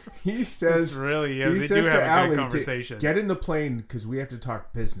 Because he says, it's really, yeah, he they says do to have a Ali, good conversation. Get in the plane because we have to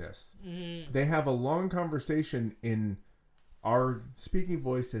talk business. They have a long conversation in our speaking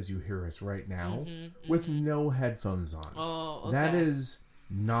voice as you hear us right now with no headphones on. Oh, okay. That is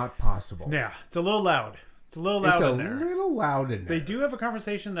not possible. Yeah, it's a little loud. It's a little loud in there. It's a little loud in there. They do have a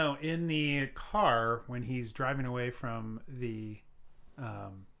conversation, though, in the car when he's driving away from the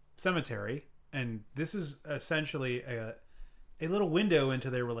cemetery. And this is essentially a little window into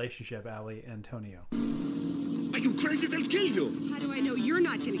their relationship, Ali and Tonio. Are you crazy? They'll kill you. How do I know you're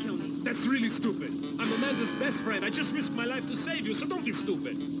not going to kill me? That's really stupid. I'm Amanda's best friend. I just risked my life to save you, so don't be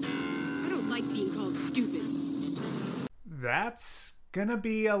stupid. I don't like being called stupid. That's gonna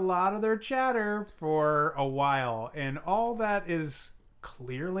be a lot of their chatter for a while, and all that is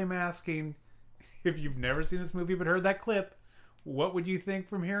clearly masking. If you've never seen this movie but heard that clip, what would you think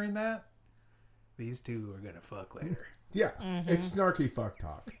from hearing that? These two are gonna fuck later. Yeah, it's snarky fuck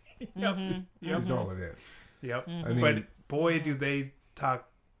talk. Yep. Is all it is. Yep. I mean, but boy, do they talk.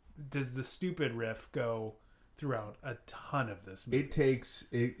 Does the stupid riff go throughout a ton of this movie? It takes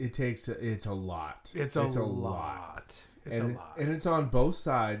it's a lot. It's a lot. It's a lot. And it's on both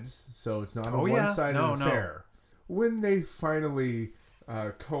sides, so it's not a one-sided affair. When they finally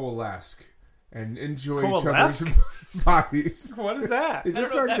coalesce and enjoy each other's bodies. What is that? Is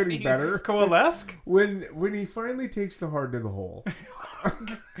this not getting better? Coalesce? When he finally takes the heart to the hole.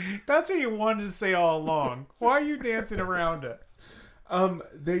 That's what you wanted to say all along. Why are you dancing around it?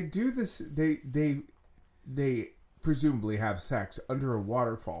 They do this. They presumably have sex under a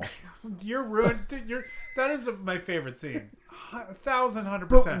waterfall. You're ruined. That is my favorite scene. 1,100%.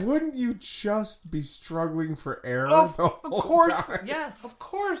 But wouldn't you just be struggling for air? Of the whole course. time? Yes. Of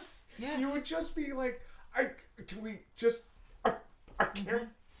course. Yes. You would just be like, can we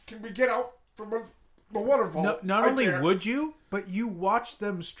get out from the waterfall? No, not only would you, but you watch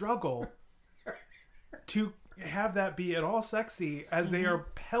them struggle to have that be at all sexy as they are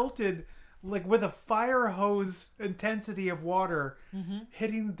pelted like with a fire hose intensity of water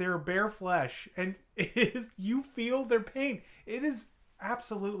hitting their bare flesh, and you feel their pain. It is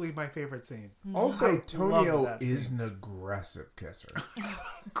absolutely my favorite scene. Also, Tonio is scene. an aggressive kisser.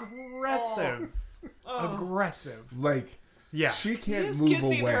 Aggressive. Aggressive. Like, yeah, she can't he is move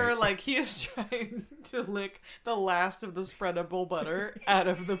kissing away. her like he is trying to lick the last of the spreadable butter out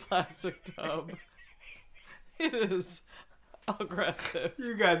of the plastic tub. It is aggressive.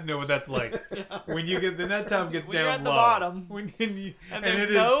 You guys know what that's like. When you get, then that tub gets When down you're at the low. bottom. And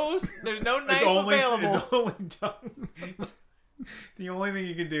There's no knife available. It's only tongue. The only thing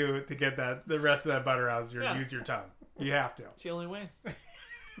you can do to get that the rest of that butter out is use your tongue. You have to. It's the only way.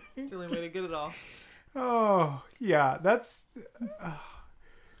 It's the only way to get it off. Oh, yeah. That's...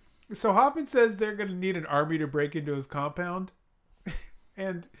 So Hoffman says they're going to need an army to break into his compound.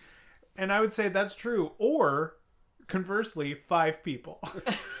 And I would say that's true. Or, conversely, 5 people.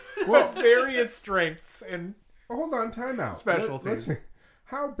 With various strengths and... Hold on, time out. Specialties.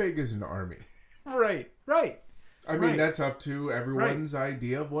 How big is an army? Right. I mean, that's up to everyone's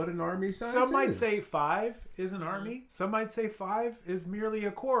idea of what an army size is. Some might say 5 is an army. Some might say 5 is merely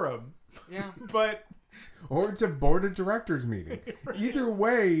a quorum. Yeah. But... Or it's a board of directors meeting. Either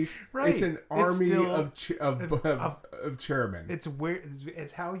way, it's an army of chairmen.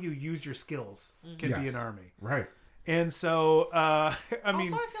 It's how you use your skills can be an army. Right. And so, I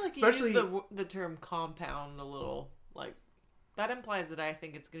mean... Also, I feel like you use the term compound a little, like... That implies that I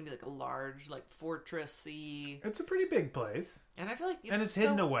think it's going to be like a large, like fortressy. It's a pretty big place, and I feel like it's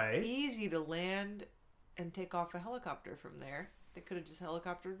hidden away. Easy to land and take off a helicopter from there. They could have just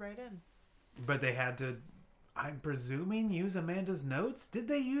helicoptered right in. But they had to, I'm presuming, use Amanda's notes. Did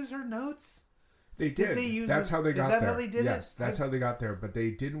they use her notes? They did. That's how they got there. Is that how they did it? Yes, that's how they got there. But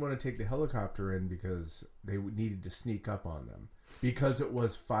they didn't want to take the helicopter in because they needed to sneak up on them because it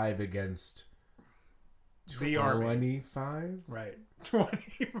was 5 against. The army. 25? Right.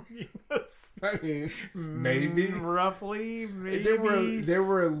 20. I mean, maybe. Roughly, maybe. There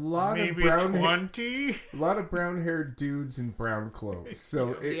were a lot of brown 20? A lot of brown-haired dudes in brown clothes.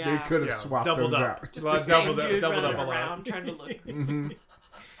 So they could have swapped doubled those up. out. Just the same dude doubled up around trying to look.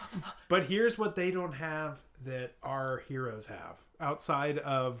 But here's what they don't have that our heroes have. Outside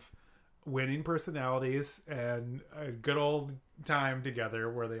of winning personalities and a good old time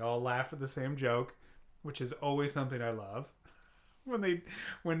together where they all laugh at the same joke, which is always something I love.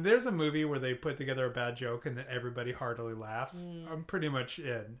 When there's a movie where they put together a bad joke and then everybody heartily laughs, I'm pretty much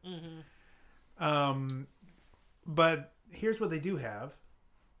in. Mm-hmm. But here's what they do have: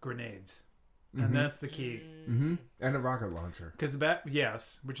 grenades, and that's the key. Mm-hmm. And a rocket launcher.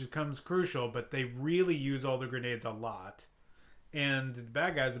 Because which comes crucial, but they really use all the grenades a lot, and the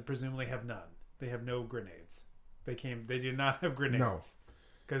bad guys would presumably have none. They have no grenades. They do not have grenades. No.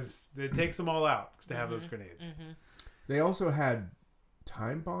 Because it takes them all out to have those grenades. Mm-hmm. They also had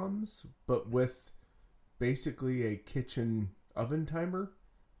time bombs, but with basically a kitchen oven timer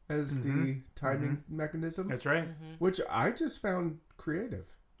as the timing mechanism. That's right. Which I just found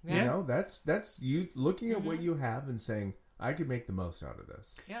creative. Yeah. You know, that's you looking at what you have and saying, I could make the most out of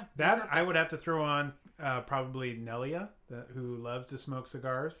this. Yeah. That I would have to throw on probably Nelia, who loves to smoke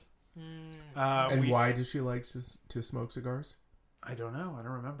cigars. And why does she like to smoke cigars? I don't know. I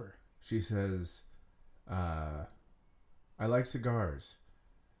don't remember. She says, I like cigars,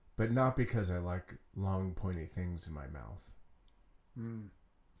 but not because I like long, pointy things in my mouth.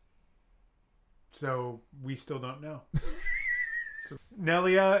 So we still don't know. So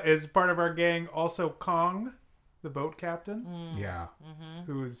Nelia is part of our gang. Also Kong, the boat captain. Yeah.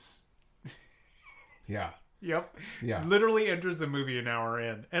 Who's... yeah. Yep. Yeah. Literally enters the movie an hour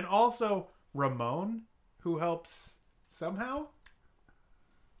in. And also Ramon, who helps somehow.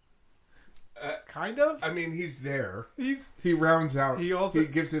 Kind of. I mean, he's there. He rounds out. He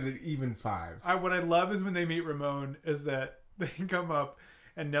gives it an even 5. What I love is when they meet Ramon is that they come up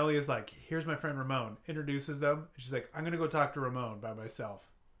and Nellie is like, "Here's my friend Ramon." Introduces them. She's like, "I'm gonna go talk to Ramon by myself."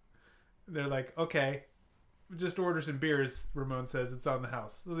 They're like, "Okay, just order some beers." Ramon says, "It's on the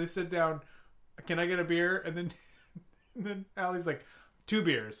house." So they sit down. "Can I get a beer?" And then Allie's like, 2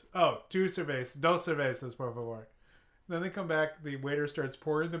 beers. "Oh, 2 cervezas. 2 cervezas, por favor." Then they come back. The waiter starts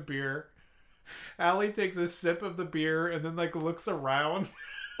pouring the beer. Allie takes a sip of the beer and then looks around.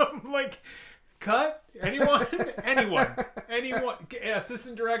 I'm like, cut? Anyone? Anyone?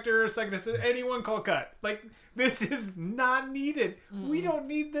 Assistant director, second assistant, anyone call cut. This is not needed. We don't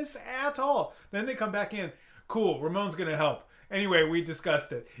need this at all. Then they come back in. Cool, Ramon's gonna help. Anyway, we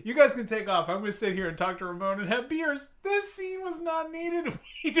discussed it. You guys can take off. I'm gonna sit here and talk to Ramon and have beers. This scene was not needed.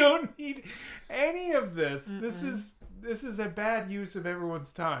 We don't need any of this. This is a bad use of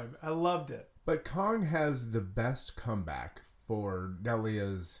everyone's time. I loved it. But Kong has the best comeback for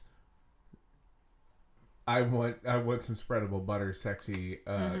Nelia's I want some spreadable butter sexy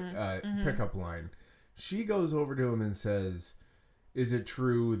pickup line. She goes over to him and says, "Is it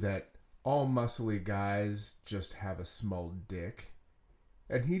true that all muscly guys just have a small dick?"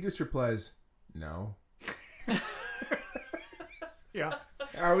 And he just replies, "No." Yeah.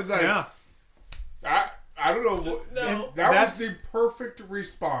 I was like, yeah. I don't know. No. That was the perfect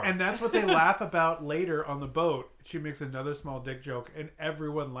response. And that's what they laugh about later on the boat. She makes another small dick joke, and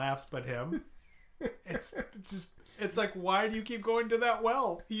everyone laughs but him. It's like, why do you keep going to that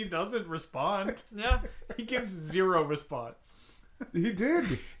well? He doesn't respond. Yeah. He gives zero response. He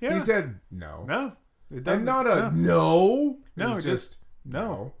did. Yeah. He said no. No. It doesn't. And not a no. No, It was just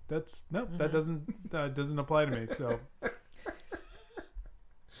no. That's that doesn't apply to me. So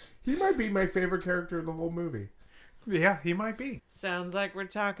he might be my favorite character in the whole movie. yeah, he might be. Sounds like we're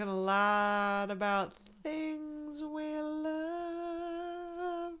talking a lot about things we loved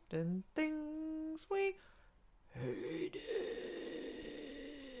and things we hated.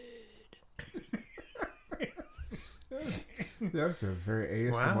 That's a very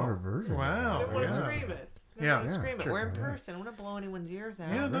ASMR version. Wow. I didn't want to Yeah. scream it. Yeah. Scream it. Sure. We're in Yeah. person. I want to blow anyone's ears out.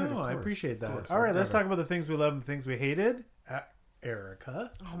 Yeah, Right, no, of I course, appreciate of that. course. All right, I've let's got talk about the things we love and the things we hated.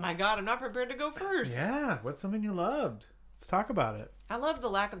 Erica. Oh my god, I'm not prepared to go first. Yeah, what's something you loved? Let's talk about it. I love the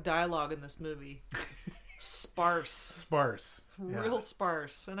lack of dialogue in this movie. Sparse. Sparse. Yeah. Real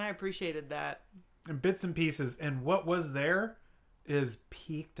sparse. And I appreciated that. And bits and pieces. And what was there is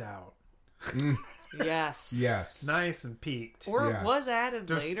peaked out. Yes. Yes. Nice and peaked. Or Yes. it was added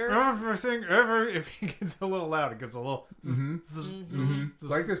Just later. everything ever. If it gets a little loud, it gets a little. It's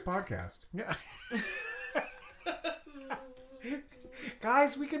like this podcast. Yeah.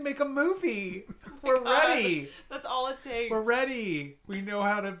 Guys, we can make a movie. We're ready. That's all it takes. We're ready. We know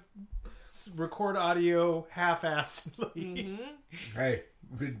how to record audio half-assedly. Hey,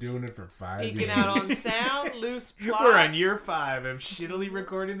 we've been doing it for 5 years. Peeking out on sound, loose plot. We're on year 5 of shittily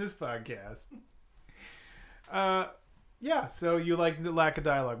recording this podcast. Yeah, so you like the lack of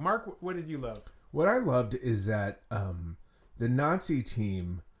dialogue. Mark, what did you love? What I loved is that the Nazi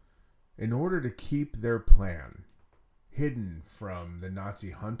team, in order to keep their plan hidden from the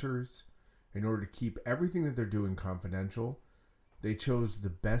Nazi hunters, in order to keep everything that they're doing confidential, they chose the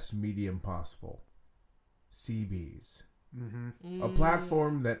best medium possible. CBs. A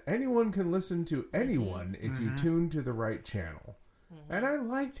platform that anyone can listen to anyone if you tune to the right channel. And I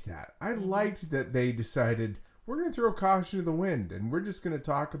liked that. I liked that they decided, we're going to throw caution to the wind and we're just going to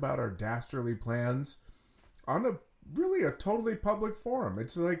talk about our dastardly plans on a totally public forum.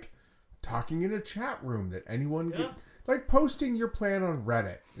 It's like talking in a chat room that anyone can... Like posting your plan on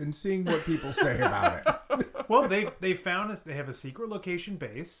Reddit and seeing what people say about it. Well, they found us. They have a secret location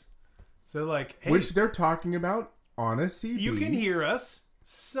base. So like, hey, Which they're talking about on a CB. you can hear us.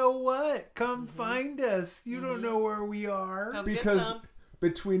 So what? Come find us. You don't know where we are. Come get Because some.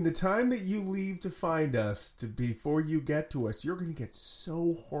 between the time that you leave to find us to before you get to us, you're going to get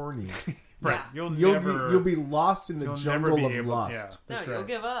so horny. Right. Yeah. You'll be lost in the you'll jungle never be of able- lust. yeah. No, That's you'll right.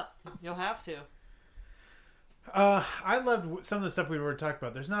 give up. You'll have to. I loved some of the stuff we were talking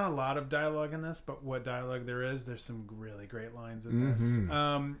about. There's not a lot of dialogue in this, but what dialogue there is, there's some really great lines in this.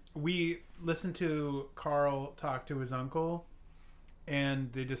 We listened to Carl talk to his uncle,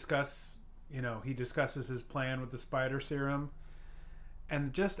 and they discuss, he discusses his plan with the spider serum.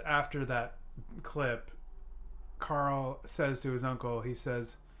 And just after that clip, Carl says to his uncle, he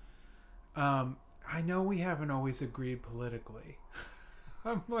says, I know we haven't always agreed politically.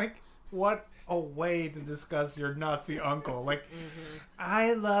 I'm like, what a way to discuss your Nazi uncle. Like,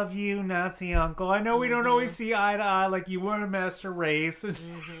 I love you, Nazi uncle. I know we don't always see eye to eye. Like, you want to master race and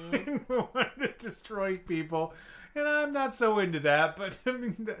want to destroy people. And I'm not so into that. But, I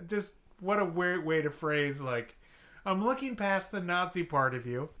mean, just what a weird way to phrase, like, I'm looking past the Nazi part of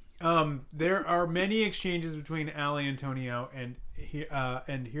you. There are many exchanges between Allie and Antonio. And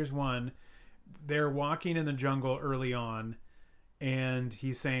here's one. They're walking in the jungle early on. And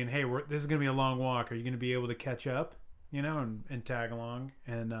he's saying, hey, this is going to be a long walk. Are you going to be able to catch up, and tag along?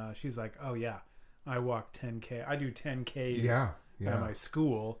 And she's like, oh, yeah, I walk 10K. I do 10Ks at my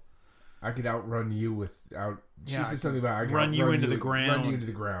school. I could outrun you without... She Yeah, said something about... I could run you outrun into the ground. Run you into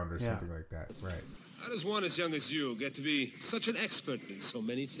the ground or something like that. Right. How does one as young as you get to be such an expert in so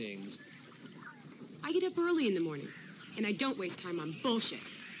many things? I get up early in the morning, and I don't waste time on bullshit.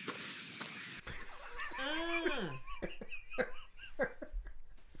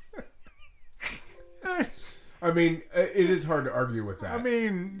 I mean, it is hard to argue with that. I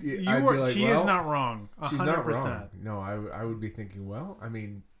mean, I'd be like, she well, is not wrong. 100%. She's not wrong. No, I would be thinking, well, I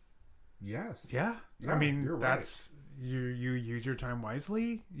mean, yes. Yeah. Yeah, I mean, you're that's... You use your time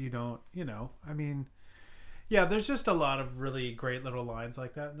wisely. You don't, I mean... Yeah, there's just a lot of really great little lines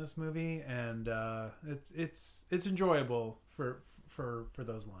like that in this movie, and it's enjoyable for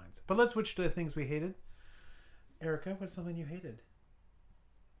those lines. But let's switch to the things we hated. Erica, what's something you hated?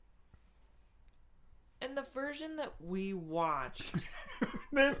 In the version that we watched,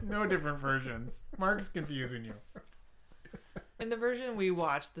 There's no different versions. Mark's confusing you. in the version we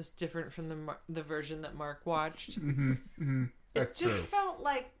watched, this different from the version that Mark watched. That's it just true. felt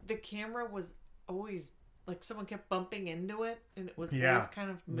like the camera was always like someone kept bumping into it, and it was always kind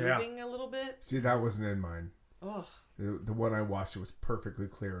of moving a little bit. See, that wasn't in mine. Oh. The one I watched, it was perfectly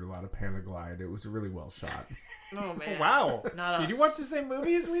clear. A lot of Panaglide. It was really well shot. Oh, man. Wow. Not us. Did you watch the same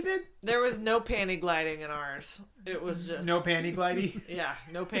movie as we did? There was no panty gliding in ours. It was just... No panty glidey? Yeah,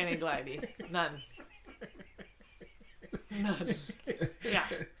 no panty glidey. None. Yeah.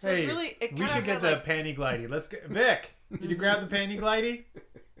 So hey, it's really, we should get the panty glidey. Let's get... Vic, can you grab the panty glidey?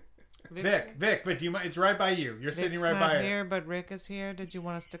 Vic, do you mind? It's right by you. You're sitting right by it. Vic's not here, but Rick is here. Did you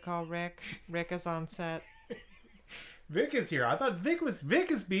want us to call Rick? Rick is on set. Vic is here. I thought Vic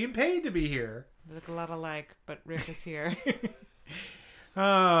is being paid to be here. They look a lot alike, but Rick is here.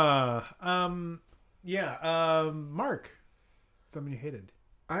 Mark, something you hated.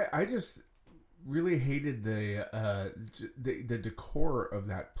 I just really hated the decor of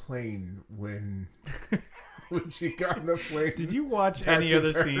that plane when she got on the plane. Did you watch any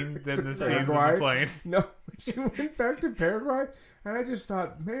other scene than the scenes on the plane? No, she went back to Paraguay, and I just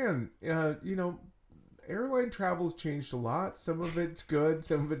thought, man, airline travel's changed a lot. Some of it's good,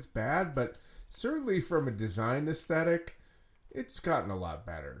 some of it's bad, but certainly from a design aesthetic, it's gotten a lot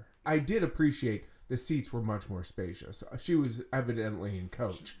better. I did appreciate the seats were much more spacious. She was evidently in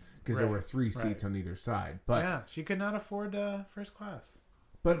coach because there were 3 seats on either side. But yeah, she could not afford first class.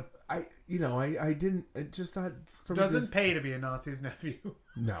 But I didn't. I just thought from doesn't pay to be a Nazi's nephew.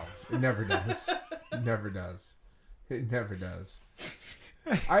 No, it never does. It never does. It never does.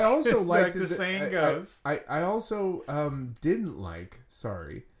 I also like the saying goes. I also didn't like.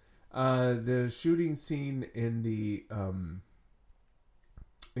 Sorry, the shooting scene in the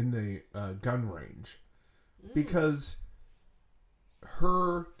gun range because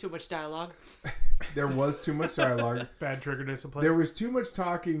too much dialogue. There was too much dialogue. Bad trigger discipline. There was too much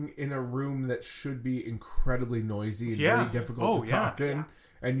talking in a room that should be incredibly noisy and very difficult to talk in.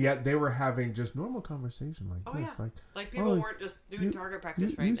 And yet they were having just normal conversation like this. Yeah. Like people weren't just doing target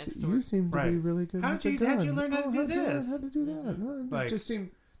practice next door. You seem to be really good how'd you learn how to do this? How to do that? It just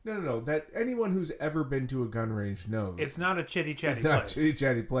seemed... No. That anyone who's ever been to a gun range knows. It's not a chitty-chatty place. It's not a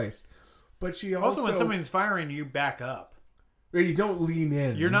chitty-chatty place. But she also... when somebody's firing, you back up. You don't lean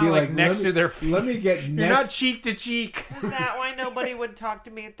in. You're not like next to their feet. Let me get next. You're not cheek to cheek. Is that why nobody would talk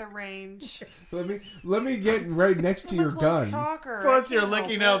to me at the range? Let me get right next to your gun. Plus, you're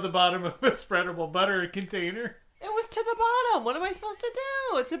licking out the bottom of a spreadable butter container. It was to the bottom. What am I supposed to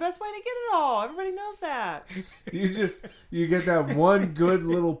do? It's the best way to get it all. Everybody knows that. You get that one good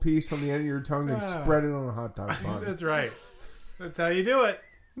little piece on the end of your tongue and spread it on a hot dog bun. That's right. That's how you do it.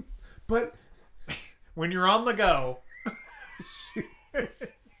 But when you're on the go.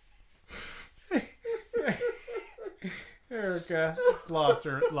 Erica lost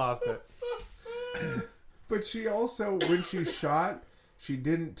it. But she also, when she shot, she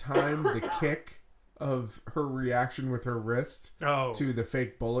didn't time the kick of her reaction with her wrist to the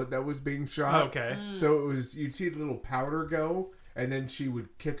fake bullet that was being shot. Okay. So it was, you'd see the little powder go, and then she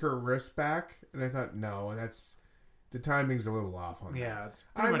would kick her wrist back, and I thought, no, the timing's a little off on that. Yeah, it's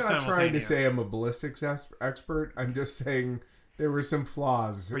I'm not trying to say I'm a ballistics expert. I'm just saying there were some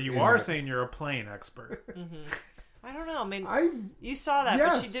flaws. But you are saying you're a plane expert. Mm-hmm. I don't know. I mean, you saw that,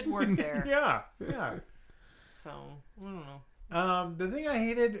 but she did work there. Yeah. So, I don't know. The thing I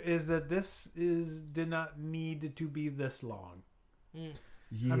hated is that this did not need to be this long. Yeah.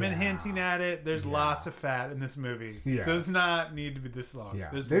 I've been hinting at it. There's lots of fat in this movie. It does not need to be this long. Yeah.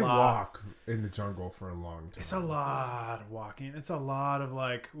 There's they lots. walk in the jungle for a long time. It's a lot of walking. It's a lot of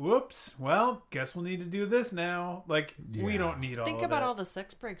like, whoops, well, guess we'll need to do this now. Like, we don't need all of it. Think about all the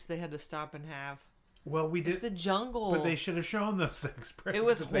sex breaks they had to stop and have. Well, we did. It's the jungle. But they should have shown those sex breaks. It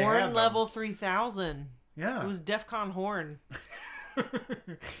was horn level 3000. Yeah. It was DEFCON horn.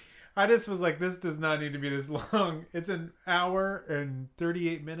 I just was like, this does not need to be this long. It's an hour and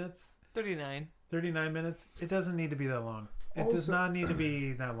 38 minutes. 39 minutes. It doesn't need to be that long. It does not need to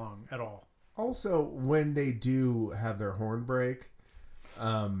be that long at all. Also, when they do have their horn break,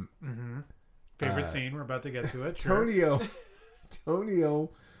 favorite scene, we're about to get to it. Tonio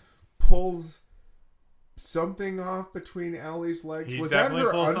pulls something off between Allie's legs. Was that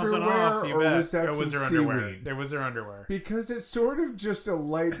her underwear or was that some seaweed? It was her underwear. Because it's sort of just a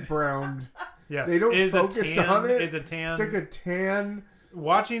light brown. Yes. They don't focus on it. Is a tan. It's like a tan.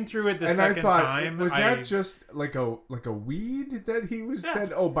 Watching through it the second I thought, time, was that just like a weed that he was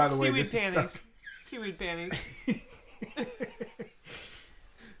said? Oh, by the way, this is stuff. Seaweed panties.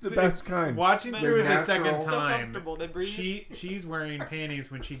 The best kind. Watching through it the second time, so she's wearing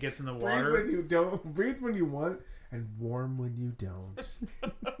panties when she gets in the water. Breathe when you don't. Breathe when you want, and warm when you don't.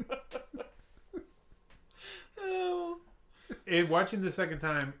 watching the second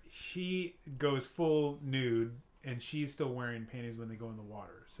time, she goes full nude, and she's still wearing panties when they go in the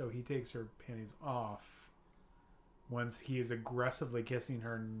water. So he takes her panties off once he is aggressively kissing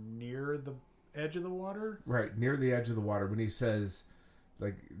her near the edge of the water. Right, near the edge of the water when he says,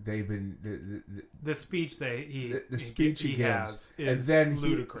 like, they've been... The speech he gives, has is and then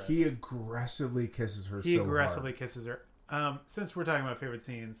ludicrous. he aggressively kisses her He aggressively kisses her. Since we're talking about favorite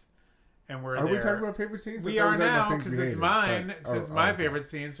scenes, and Are we talking about favorite scenes? We are now, because it's mine. It's my favorite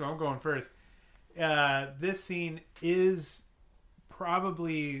scene, so I'm going first. This scene is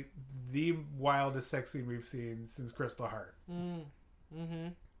probably the wildest sex scene we've seen since Crystal Heart.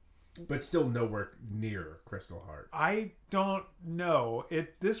 But still nowhere near Crystal Heart. I don't know.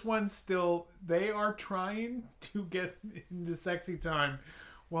 This one still, they are trying to get into sexy time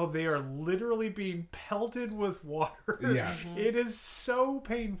while they are literally being pelted with water. Yes. It is so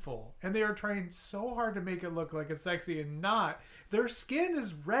painful. And they are trying so hard to make it look like it's sexy and not. Their skin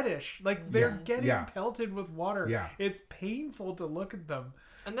is reddish. Like, they're getting pelted with water. Yeah. It's painful to look at them.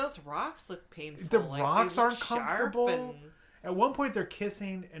 And those rocks look painful. The like, rocks they look aren't comfortable. sharp and... At one point, they're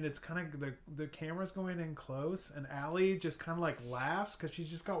kissing, and it's kind of the camera's going in close, and Allie just kind of like laughs because she's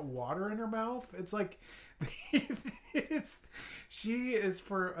just got water in her mouth. It's like, she is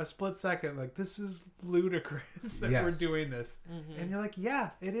for a split second like, this is ludicrous that we're doing this, and you're like, yeah,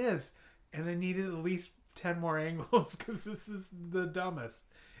 it is. And I needed at least 10 more angles because this is the dumbest.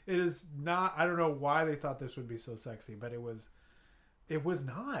 It is not. I don't know why they thought this would be so sexy, but it was. It was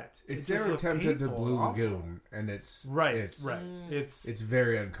not. It's their attempt at the Blue Lagoon, and it's It's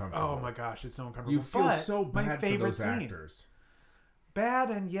very uncomfortable. Oh my gosh, it's so uncomfortable. You feel so bad for those actors. Bad,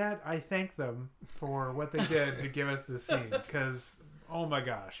 and yet I thank them for what they did to give us this scene, because oh my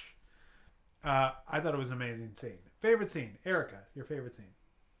gosh, I thought it was an amazing scene. Favorite scene, Erica, your favorite scene?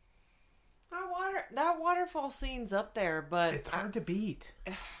 That waterfall scene's up there, but it's hard to beat.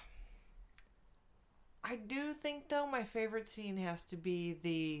 I do think, though, my favorite scene has to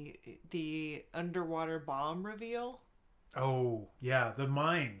be the underwater bomb reveal. Oh, yeah, the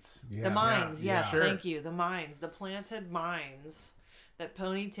mines. Yeah. The mines, yes, thank you. The mines, the planted mines that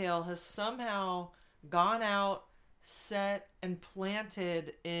Ponytail has somehow gone out, set, and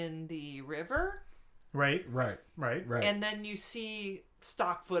planted in the river. Right. And then you see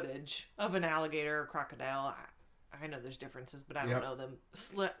stock footage of an alligator or crocodile. I know there's differences, but I don't know them.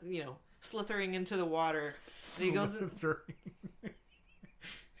 Slithering into the water. And he goes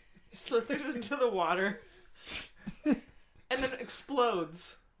slithers into the water and then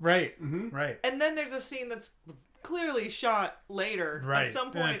explodes. Right. Right. And then there's a scene that's clearly shot later. Right. At some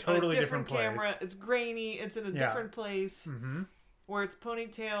point totally on a different place. camera. It's grainy. It's in a different place. Where it's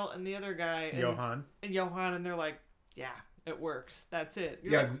Ponytail and the other guy. Johan. And they're like, yeah, it works. That's it.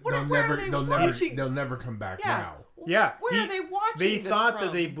 You're like, they'll never come back now. Yeah. Where are they watching They this thought from?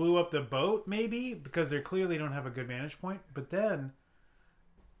 that they blew up the boat, maybe, because they clearly don't have a good vantage point. But then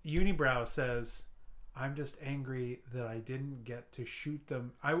Unibrow says, I'm just angry that I didn't get to shoot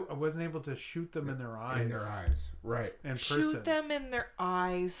them. I wasn't able to shoot them in their eyes. Right. In person. Shoot them in their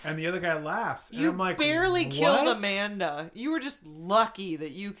eyes. And the other guy laughs. You I'm like, barely what? killed Amanda. You were just lucky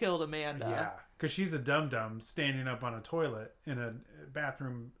that you killed Amanda. Yeah. Because she's a dum-dum standing up on a toilet in a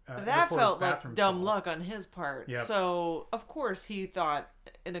bathroom. That felt like dumb luck on his part. Yep. So, of course, he thought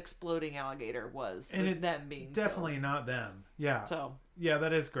an exploding alligator was them being definitely killed. not them. Yeah. So, yeah,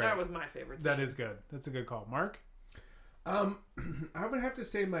 that is great. That was my favorite scene. That is good. That's a good call. Mark? I would have to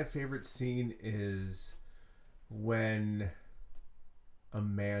say my favorite scene is when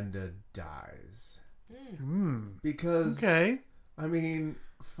Amanda dies. Because, I mean,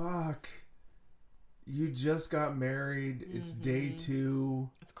 fuck. You just got married. It's day 2.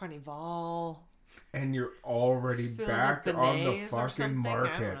 It's Carnival. And you're already back on the fucking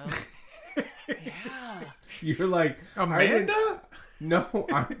market. Yeah. You're like, Amanda? No,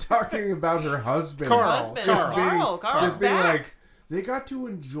 I'm talking about her husband. Carl. Just being like, they got to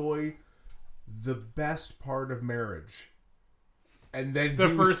enjoy the best part of marriage. And then the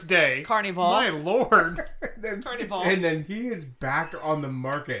first day. Carnival. My lord. Carnival. And then he is back on the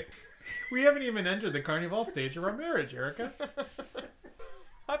market. We haven't even entered the Carnival stage of our marriage, Erica.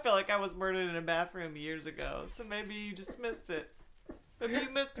 I feel like I was murdered in a bathroom years ago, so maybe you just missed it. Maybe you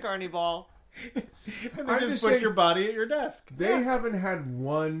missed Carnival. And then just put your body at your desk. They haven't had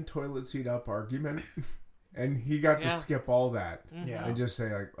one toilet seat up argument, and he got to skip all that and just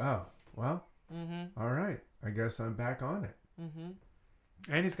say like, "Oh, well, all right, I guess I'm back on it."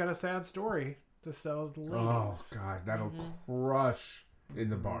 And he's got a sad story to sell to the ladies. Oh God, that'll crush in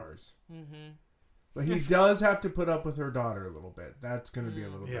the bars. But he does have to put up with her daughter a little bit. That's going to be a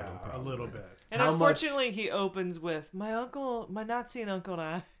little bit of a problem. a little bit. And unfortunately, he opens with, my Nazi uncle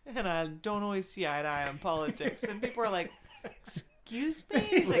and I don't always see eye to eye on politics. And people are like, excuse me?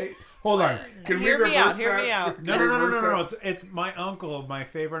 It's like, hold on. Can we reverse that? Hear me out. No. It's my uncle, my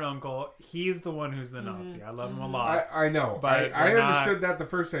favorite uncle. He's the one who's the Nazi. I love him a lot. I know. But I understood that the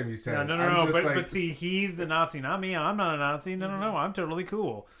first time you said it. No. But see, he's the Nazi, not me. I'm not a Nazi. No. I'm totally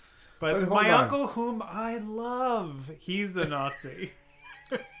cool. But my uncle, whom I love, he's the Nazi.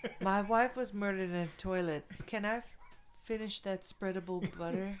 My wife was murdered in a toilet. Can I finish that spreadable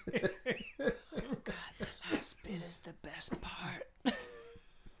butter? Oh, God, the last bit is the best part.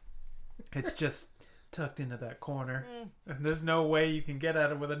 It's just tucked into that corner. And there's no way you can get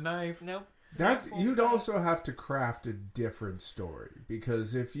at it with a knife. Nope. You'd also have to craft a different story.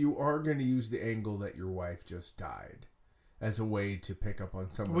 Because if you are going to use the angle that your wife just died as a way to pick up on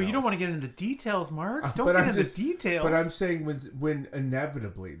someone else. Well, you don't want to get into details, Mark. Don't get into details. But I'm saying when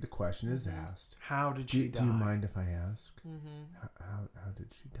inevitably the question is asked. How did she die? Do you mind if I ask? How did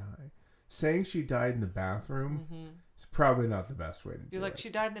she die? Saying she died in the bathroom is probably not the best way to do it. You're like, she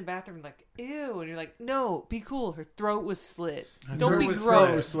died in the bathroom, like, ew. And you're like, no, be cool. Her throat was slit. Don't be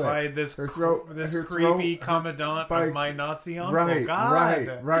gross. By this creepy commandant of my Nazi uncle. Right,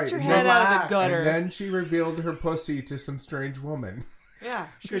 God. right. Get your head out of the gutter. And then she revealed her pussy to some strange woman. Yeah.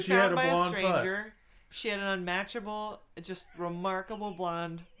 She was found by a stranger. She had an unmatchable, just remarkable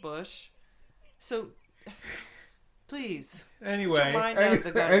blonde bush. So... Please. Anyway,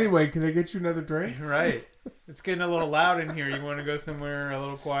 can I get you another drink? Right. It's getting a little loud in here. You want to go somewhere a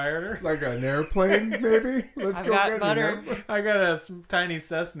little quieter? Like an airplane, maybe? I've got butter. I got a tiny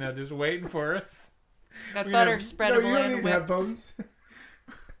Cessna just waiting for us. Got butter spreadable you don't need headphones.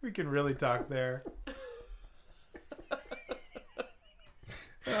 We can really talk there.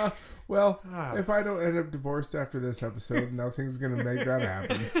 If I don't end up divorced after this episode, nothing's going to make that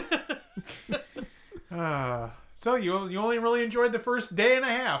happen. So you only really enjoyed the first day and a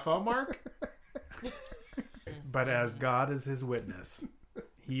half, huh, Mark? But as God is his witness,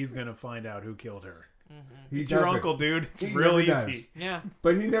 he's going to find out who killed her. It's your uncle, dude. It's real easy. Does. Yeah.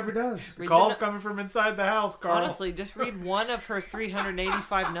 But he never does. The call's coming from inside the house, Carl. Honestly, just read one of her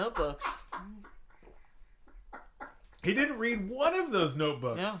 385 notebooks. He didn't read one of those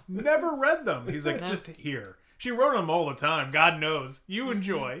notebooks. No. Never read them. He's like, just here. She wrote them all the time. God knows. You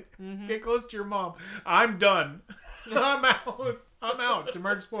enjoy. Get close to your mom. I'm done. I'm out. I'm out. To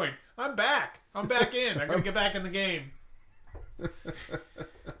Mark's point. I'm back. I'm back in. I gotta get back in the game.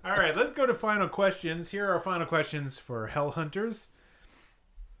 All right, let's go to final questions. Here are our final questions for Hell Hunters.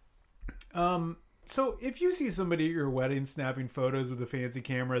 So if you see somebody at your wedding snapping photos with a fancy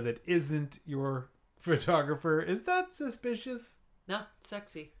camera that isn't your photographer, is that suspicious? No,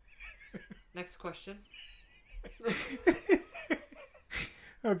 sexy. Next question.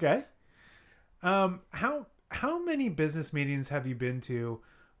 Okay. How many business meetings have you been to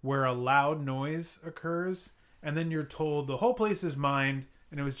where a loud noise occurs and then you're told the whole place is mine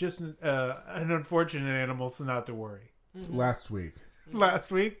and it was just an unfortunate animal, so not to worry? Last week.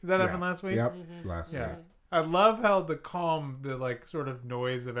 Last week? Did that happen last week? Yep. Last week. I love how the calm, the like sort of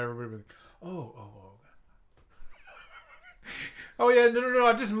noise of everybody was like, oh. Oh, yeah, no,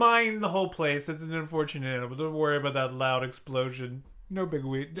 I just mined the whole place. It's an unfortunate animal. Don't worry about that loud explosion. No big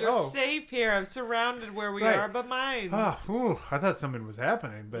weed. You're safe here. I'm surrounded where we are, but mines. I thought something was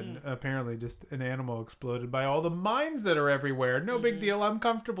happening, but apparently just an animal exploded by all the mines that are everywhere. No big deal. I'm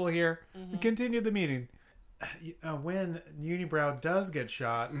comfortable here. Continue the meeting. When Unibrow does get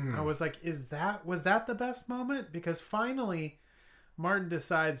shot, I was like, was that the best moment? Because finally... Martin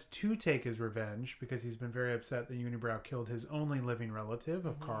decides to take his revenge because he's been very upset that Unibrow killed his only living relative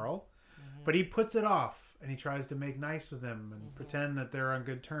of Carl. But he puts it off and he tries to make nice with them and pretend that they're on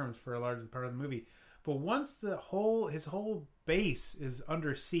good terms for a large part of the movie. But once his whole base is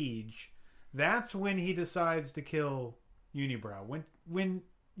under siege, that's when he decides to kill Unibrow. When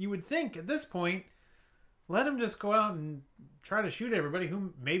you would think at this point, let him just go out and try to shoot everybody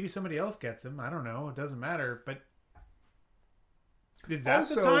who maybe somebody else gets him. I don't know. It doesn't matter. But is that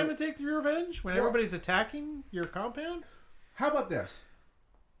the time to take your revenge? When everybody's attacking your compound? How about this?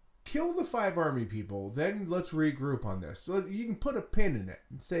 Kill the 5 army people, then let's regroup on this. So you can put a pin in it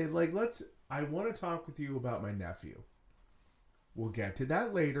and say, I want to talk with you about my nephew. We'll get to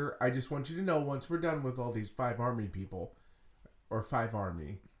that later. I just want you to know once we're done with all these 5 army people, or 5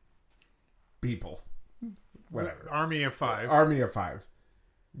 army people, whatever. Army of 5. Army of 5.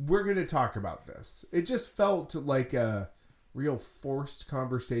 We're going to talk about this. It just felt like a real forced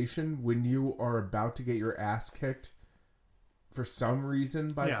conversation when you are about to get your ass kicked for some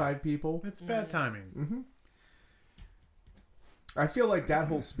reason by 5 people. It's bad timing. Mm-hmm. I feel like that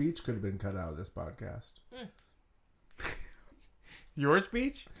whole speech could have been cut out of this podcast. Your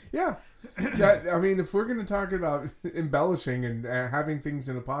speech? Yeah. I mean, if we're going to talk about embellishing and having things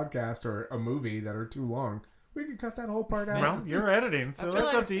in a podcast or a movie that are too long, we could cut that whole part out. Well, you're editing, so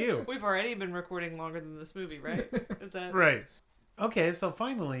that's up to you. We've already been recording longer than this movie, right? Is that right? Okay, so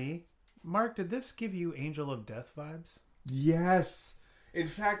finally, Mark, did this give you Angel of Death vibes? Yes. In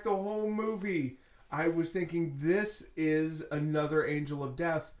fact, the whole movie, I was thinking this is another Angel of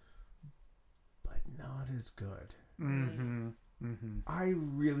Death, but not as good. Mm-hmm. Mm-hmm. I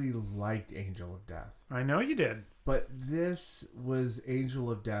really liked Angel of Death. I know you did. But this was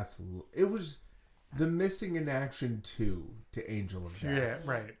Angel of Death. It was the missing in action 2 to Angel of Death.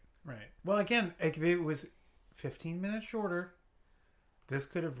 Yeah, right. Well, again, if it was 15 minutes shorter, this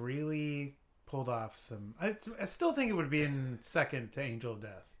could have really pulled off some... I still think it would be in second to Angel of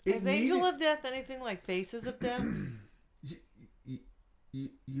Death. Is Angel of Death anything like Faces of Death?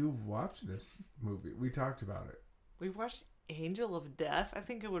 You've watched this movie. We talked about it. We watched Angel of Death? I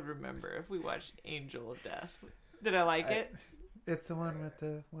think I would remember if we watched Angel of Death. Did I like it? It's the one with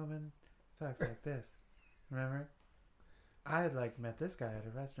the woman talks like this. Remember? I met this guy at a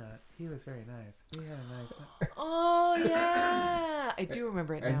restaurant. He was very nice. We had a nice... Oh, yeah. I do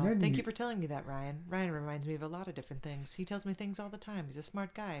remember it now. Thank you you for telling me that, Ryan. Ryan reminds me of a lot of different things. He tells me things all the time. He's a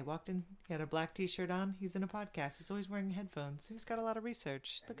smart guy. I walked in, he had a black t-shirt on. He's in a podcast. He's always wearing headphones. He's got a lot of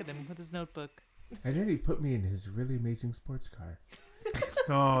research. Look at him with his notebook. And then he put me in his really amazing sports car.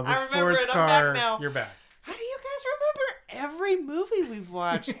 Oh, the I remember sports it. car. I'm back now. You're back. How do you guys remember every movie we've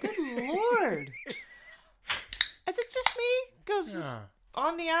watched? Good Lord. Is it just me? Goes just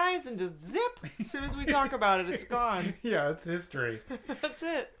on the eyes and just zip. As soon as we talk about it, it's gone. Yeah, it's history. That's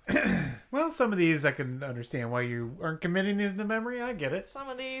it. Well, some of these I can understand why you aren't committing these to memory. I get it. Some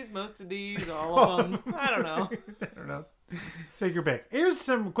of these, most of these, all of them. I don't know. I don't know. Take your pick. Here's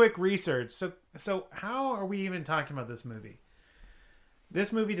some quick research. So how are we even talking about this movie?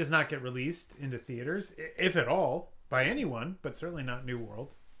 This movie does not get released into theaters, if at all, by anyone, but certainly not New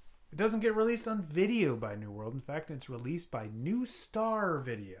World. It doesn't get released on video by New World. In fact, it's released by New Star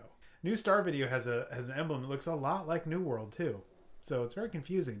Video. New Star Video has an emblem that looks a lot like New World, too. So it's very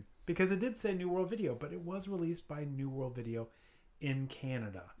confusing, because it did say New World Video, but it was released by New World Video in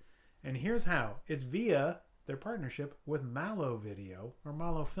Canada. And here's how. It's via their partnership with Mallow Video, or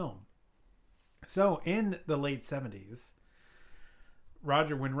Mallow Film. So, in the late 70s,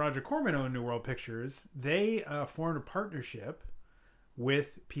 when Roger Corman owned New World Pictures, they formed a partnership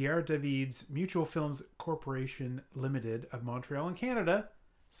with Pierre David's Mutual Films Corporation Limited of Montreal and Canada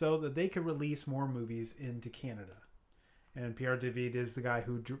so that they could release more movies into Canada. And Pierre David is the guy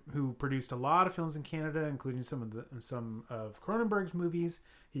who produced a lot of films in Canada, including some of Cronenberg's movies.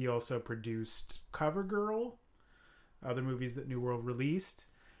 He also produced CoverGirl, other movies that New World released.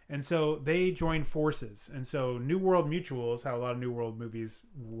 And so they joined forces. And so New World Mutual is how a lot of New World movies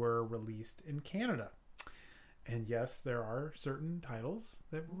were released in Canada. And yes, there are certain titles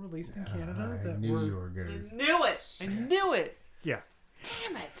that were released in Canada. I knew you were going to... I knew it. Yeah.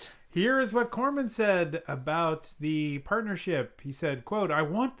 Damn it. Here is what Corman said about the partnership. He said, quote, "I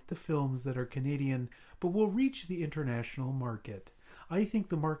want the films that are Canadian, but will reach the international market. I think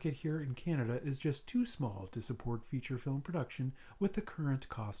the market here in Canada is just too small to support feature film production with the current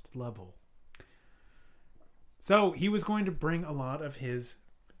cost level." So he was going to bring a lot of his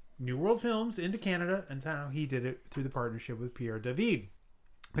New World films into Canada, and how he did it through the partnership with Pierre David.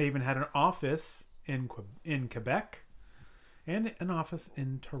 They even had an office in Quebec and an office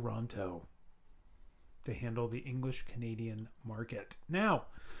in Toronto to handle the English-Canadian market. Now,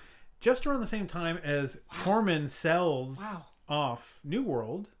 just around the same time as Corman sells off New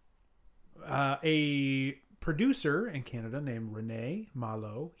World, a producer in Canada named René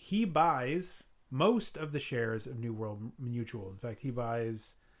Malo, he buys most of the shares of New World Mutual. In fact, he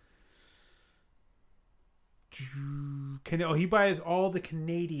buys all the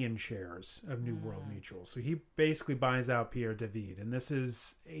Canadian shares of New World Mutual. So he basically buys out Pierre David. And this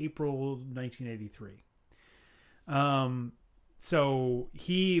is April 1983. So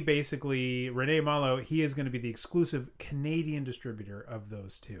he basically, René Malo, he is going to be the exclusive Canadian distributor of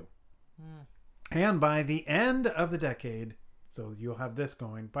those two. And by the end of the decade, so you'll have this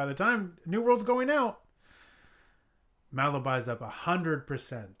going, by the time New World's going out, Malo buys up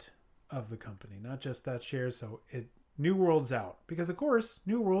 100% of the company, not just that share. So New World's out because, of course,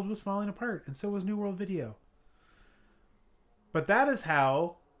 New World was falling apart, and so was New World Video. But that is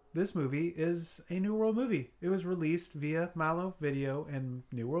how this movie is a New World movie. It was released via Malo Video and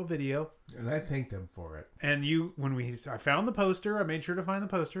New World Video. And I thank them for it. And I found the poster, I made sure to find the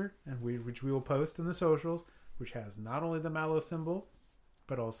poster, which we will post in the socials, which has not only the Malo symbol,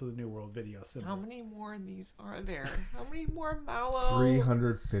 but also the New World Video symbol. How many more of these are there? How many more Malo?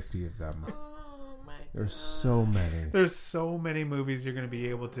 350 of them. Oh my God. There's so many. There's so many movies you're going to be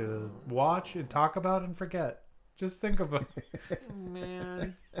able to watch and talk about and forget. Just think of them.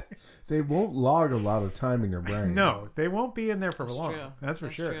 Man. They won't log a lot of time in your brain. No, they won't be in there for long. True. That's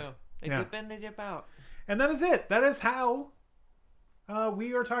for sure. True. They dip in, they dip out. And that is it. That is how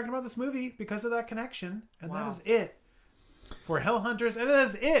we are talking about this movie because of that connection. And that is it for Hell Hunters. And that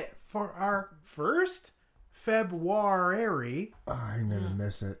is it for our first February. I'm going to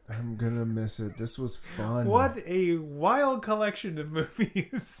miss it. I'm going to miss it. This was fun. What a wild collection of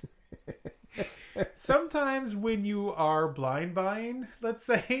movies. Sometimes when you are blind buying, let's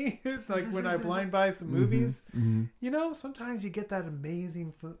say, like when I blind buy some movies, sometimes you get that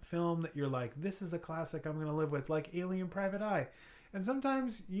amazing film that you're like, this is a classic I'm going to live with, like Alien Private Eye. And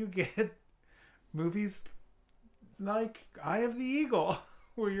sometimes you get movies like Eye of the Eagle,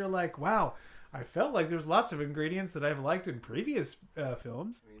 where you're like, wow, I felt like there's lots of ingredients that I've liked in previous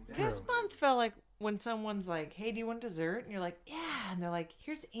films. This month felt like when someone's like, hey, do you want dessert? And you're like, yeah. And they're like,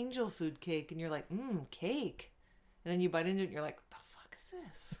 here's angel food cake. And you're like, cake. And then you bite into it and you're like, what the fuck is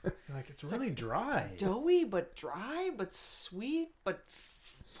this? You're like, it's really dry. Doughy, but dry, but sweet, but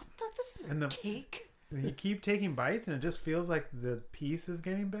this is cake. And you keep taking bites and it just feels like the piece is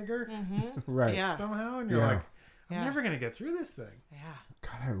getting bigger. Right. Yeah. Somehow. And you're like, I'm never going to get through this thing. Yeah.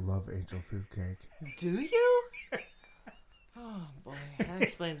 God, I love angel food cake. Do you? Oh, boy. That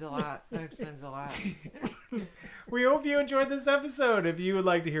explains a lot. We hope you enjoyed this episode. If you would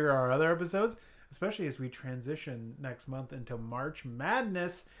like to hear our other episodes, especially as we transition next month into March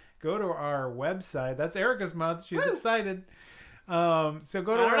Madness, go to our website. That's Erica's month. She's excited. So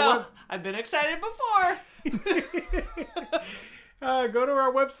go to I've been excited before. Go to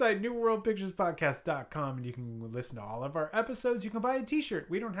our website, newworldpicturespodcast.com, and you can listen to all of our episodes. You can buy a t-shirt.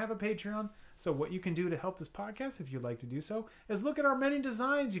 We don't have a Patreon, so what you can do to help this podcast, if you'd like to do so, is look at our many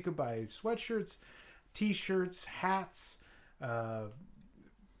designs. You can buy sweatshirts, t-shirts, hats,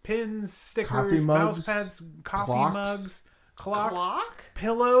 pins, stickers, coffee mugs, mouse pads, coffee clocks. mugs, clocks,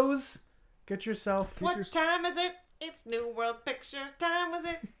 pillows. Get yourself... What time is it? It's New World Pictures time, is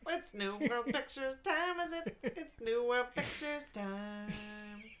it? It's New World Pictures time, is it? It's New World Pictures time.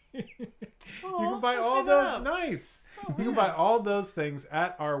 You can buy all those. Nice. You can buy all those things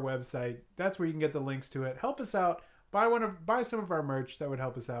at our website. That's where you can get the links to it. Help us out. Buy some of our merch. That would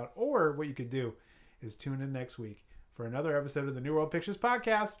help us out. Or what you could do is tune in next week for another episode of the New World Pictures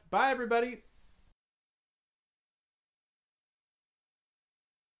podcast. Bye, everybody.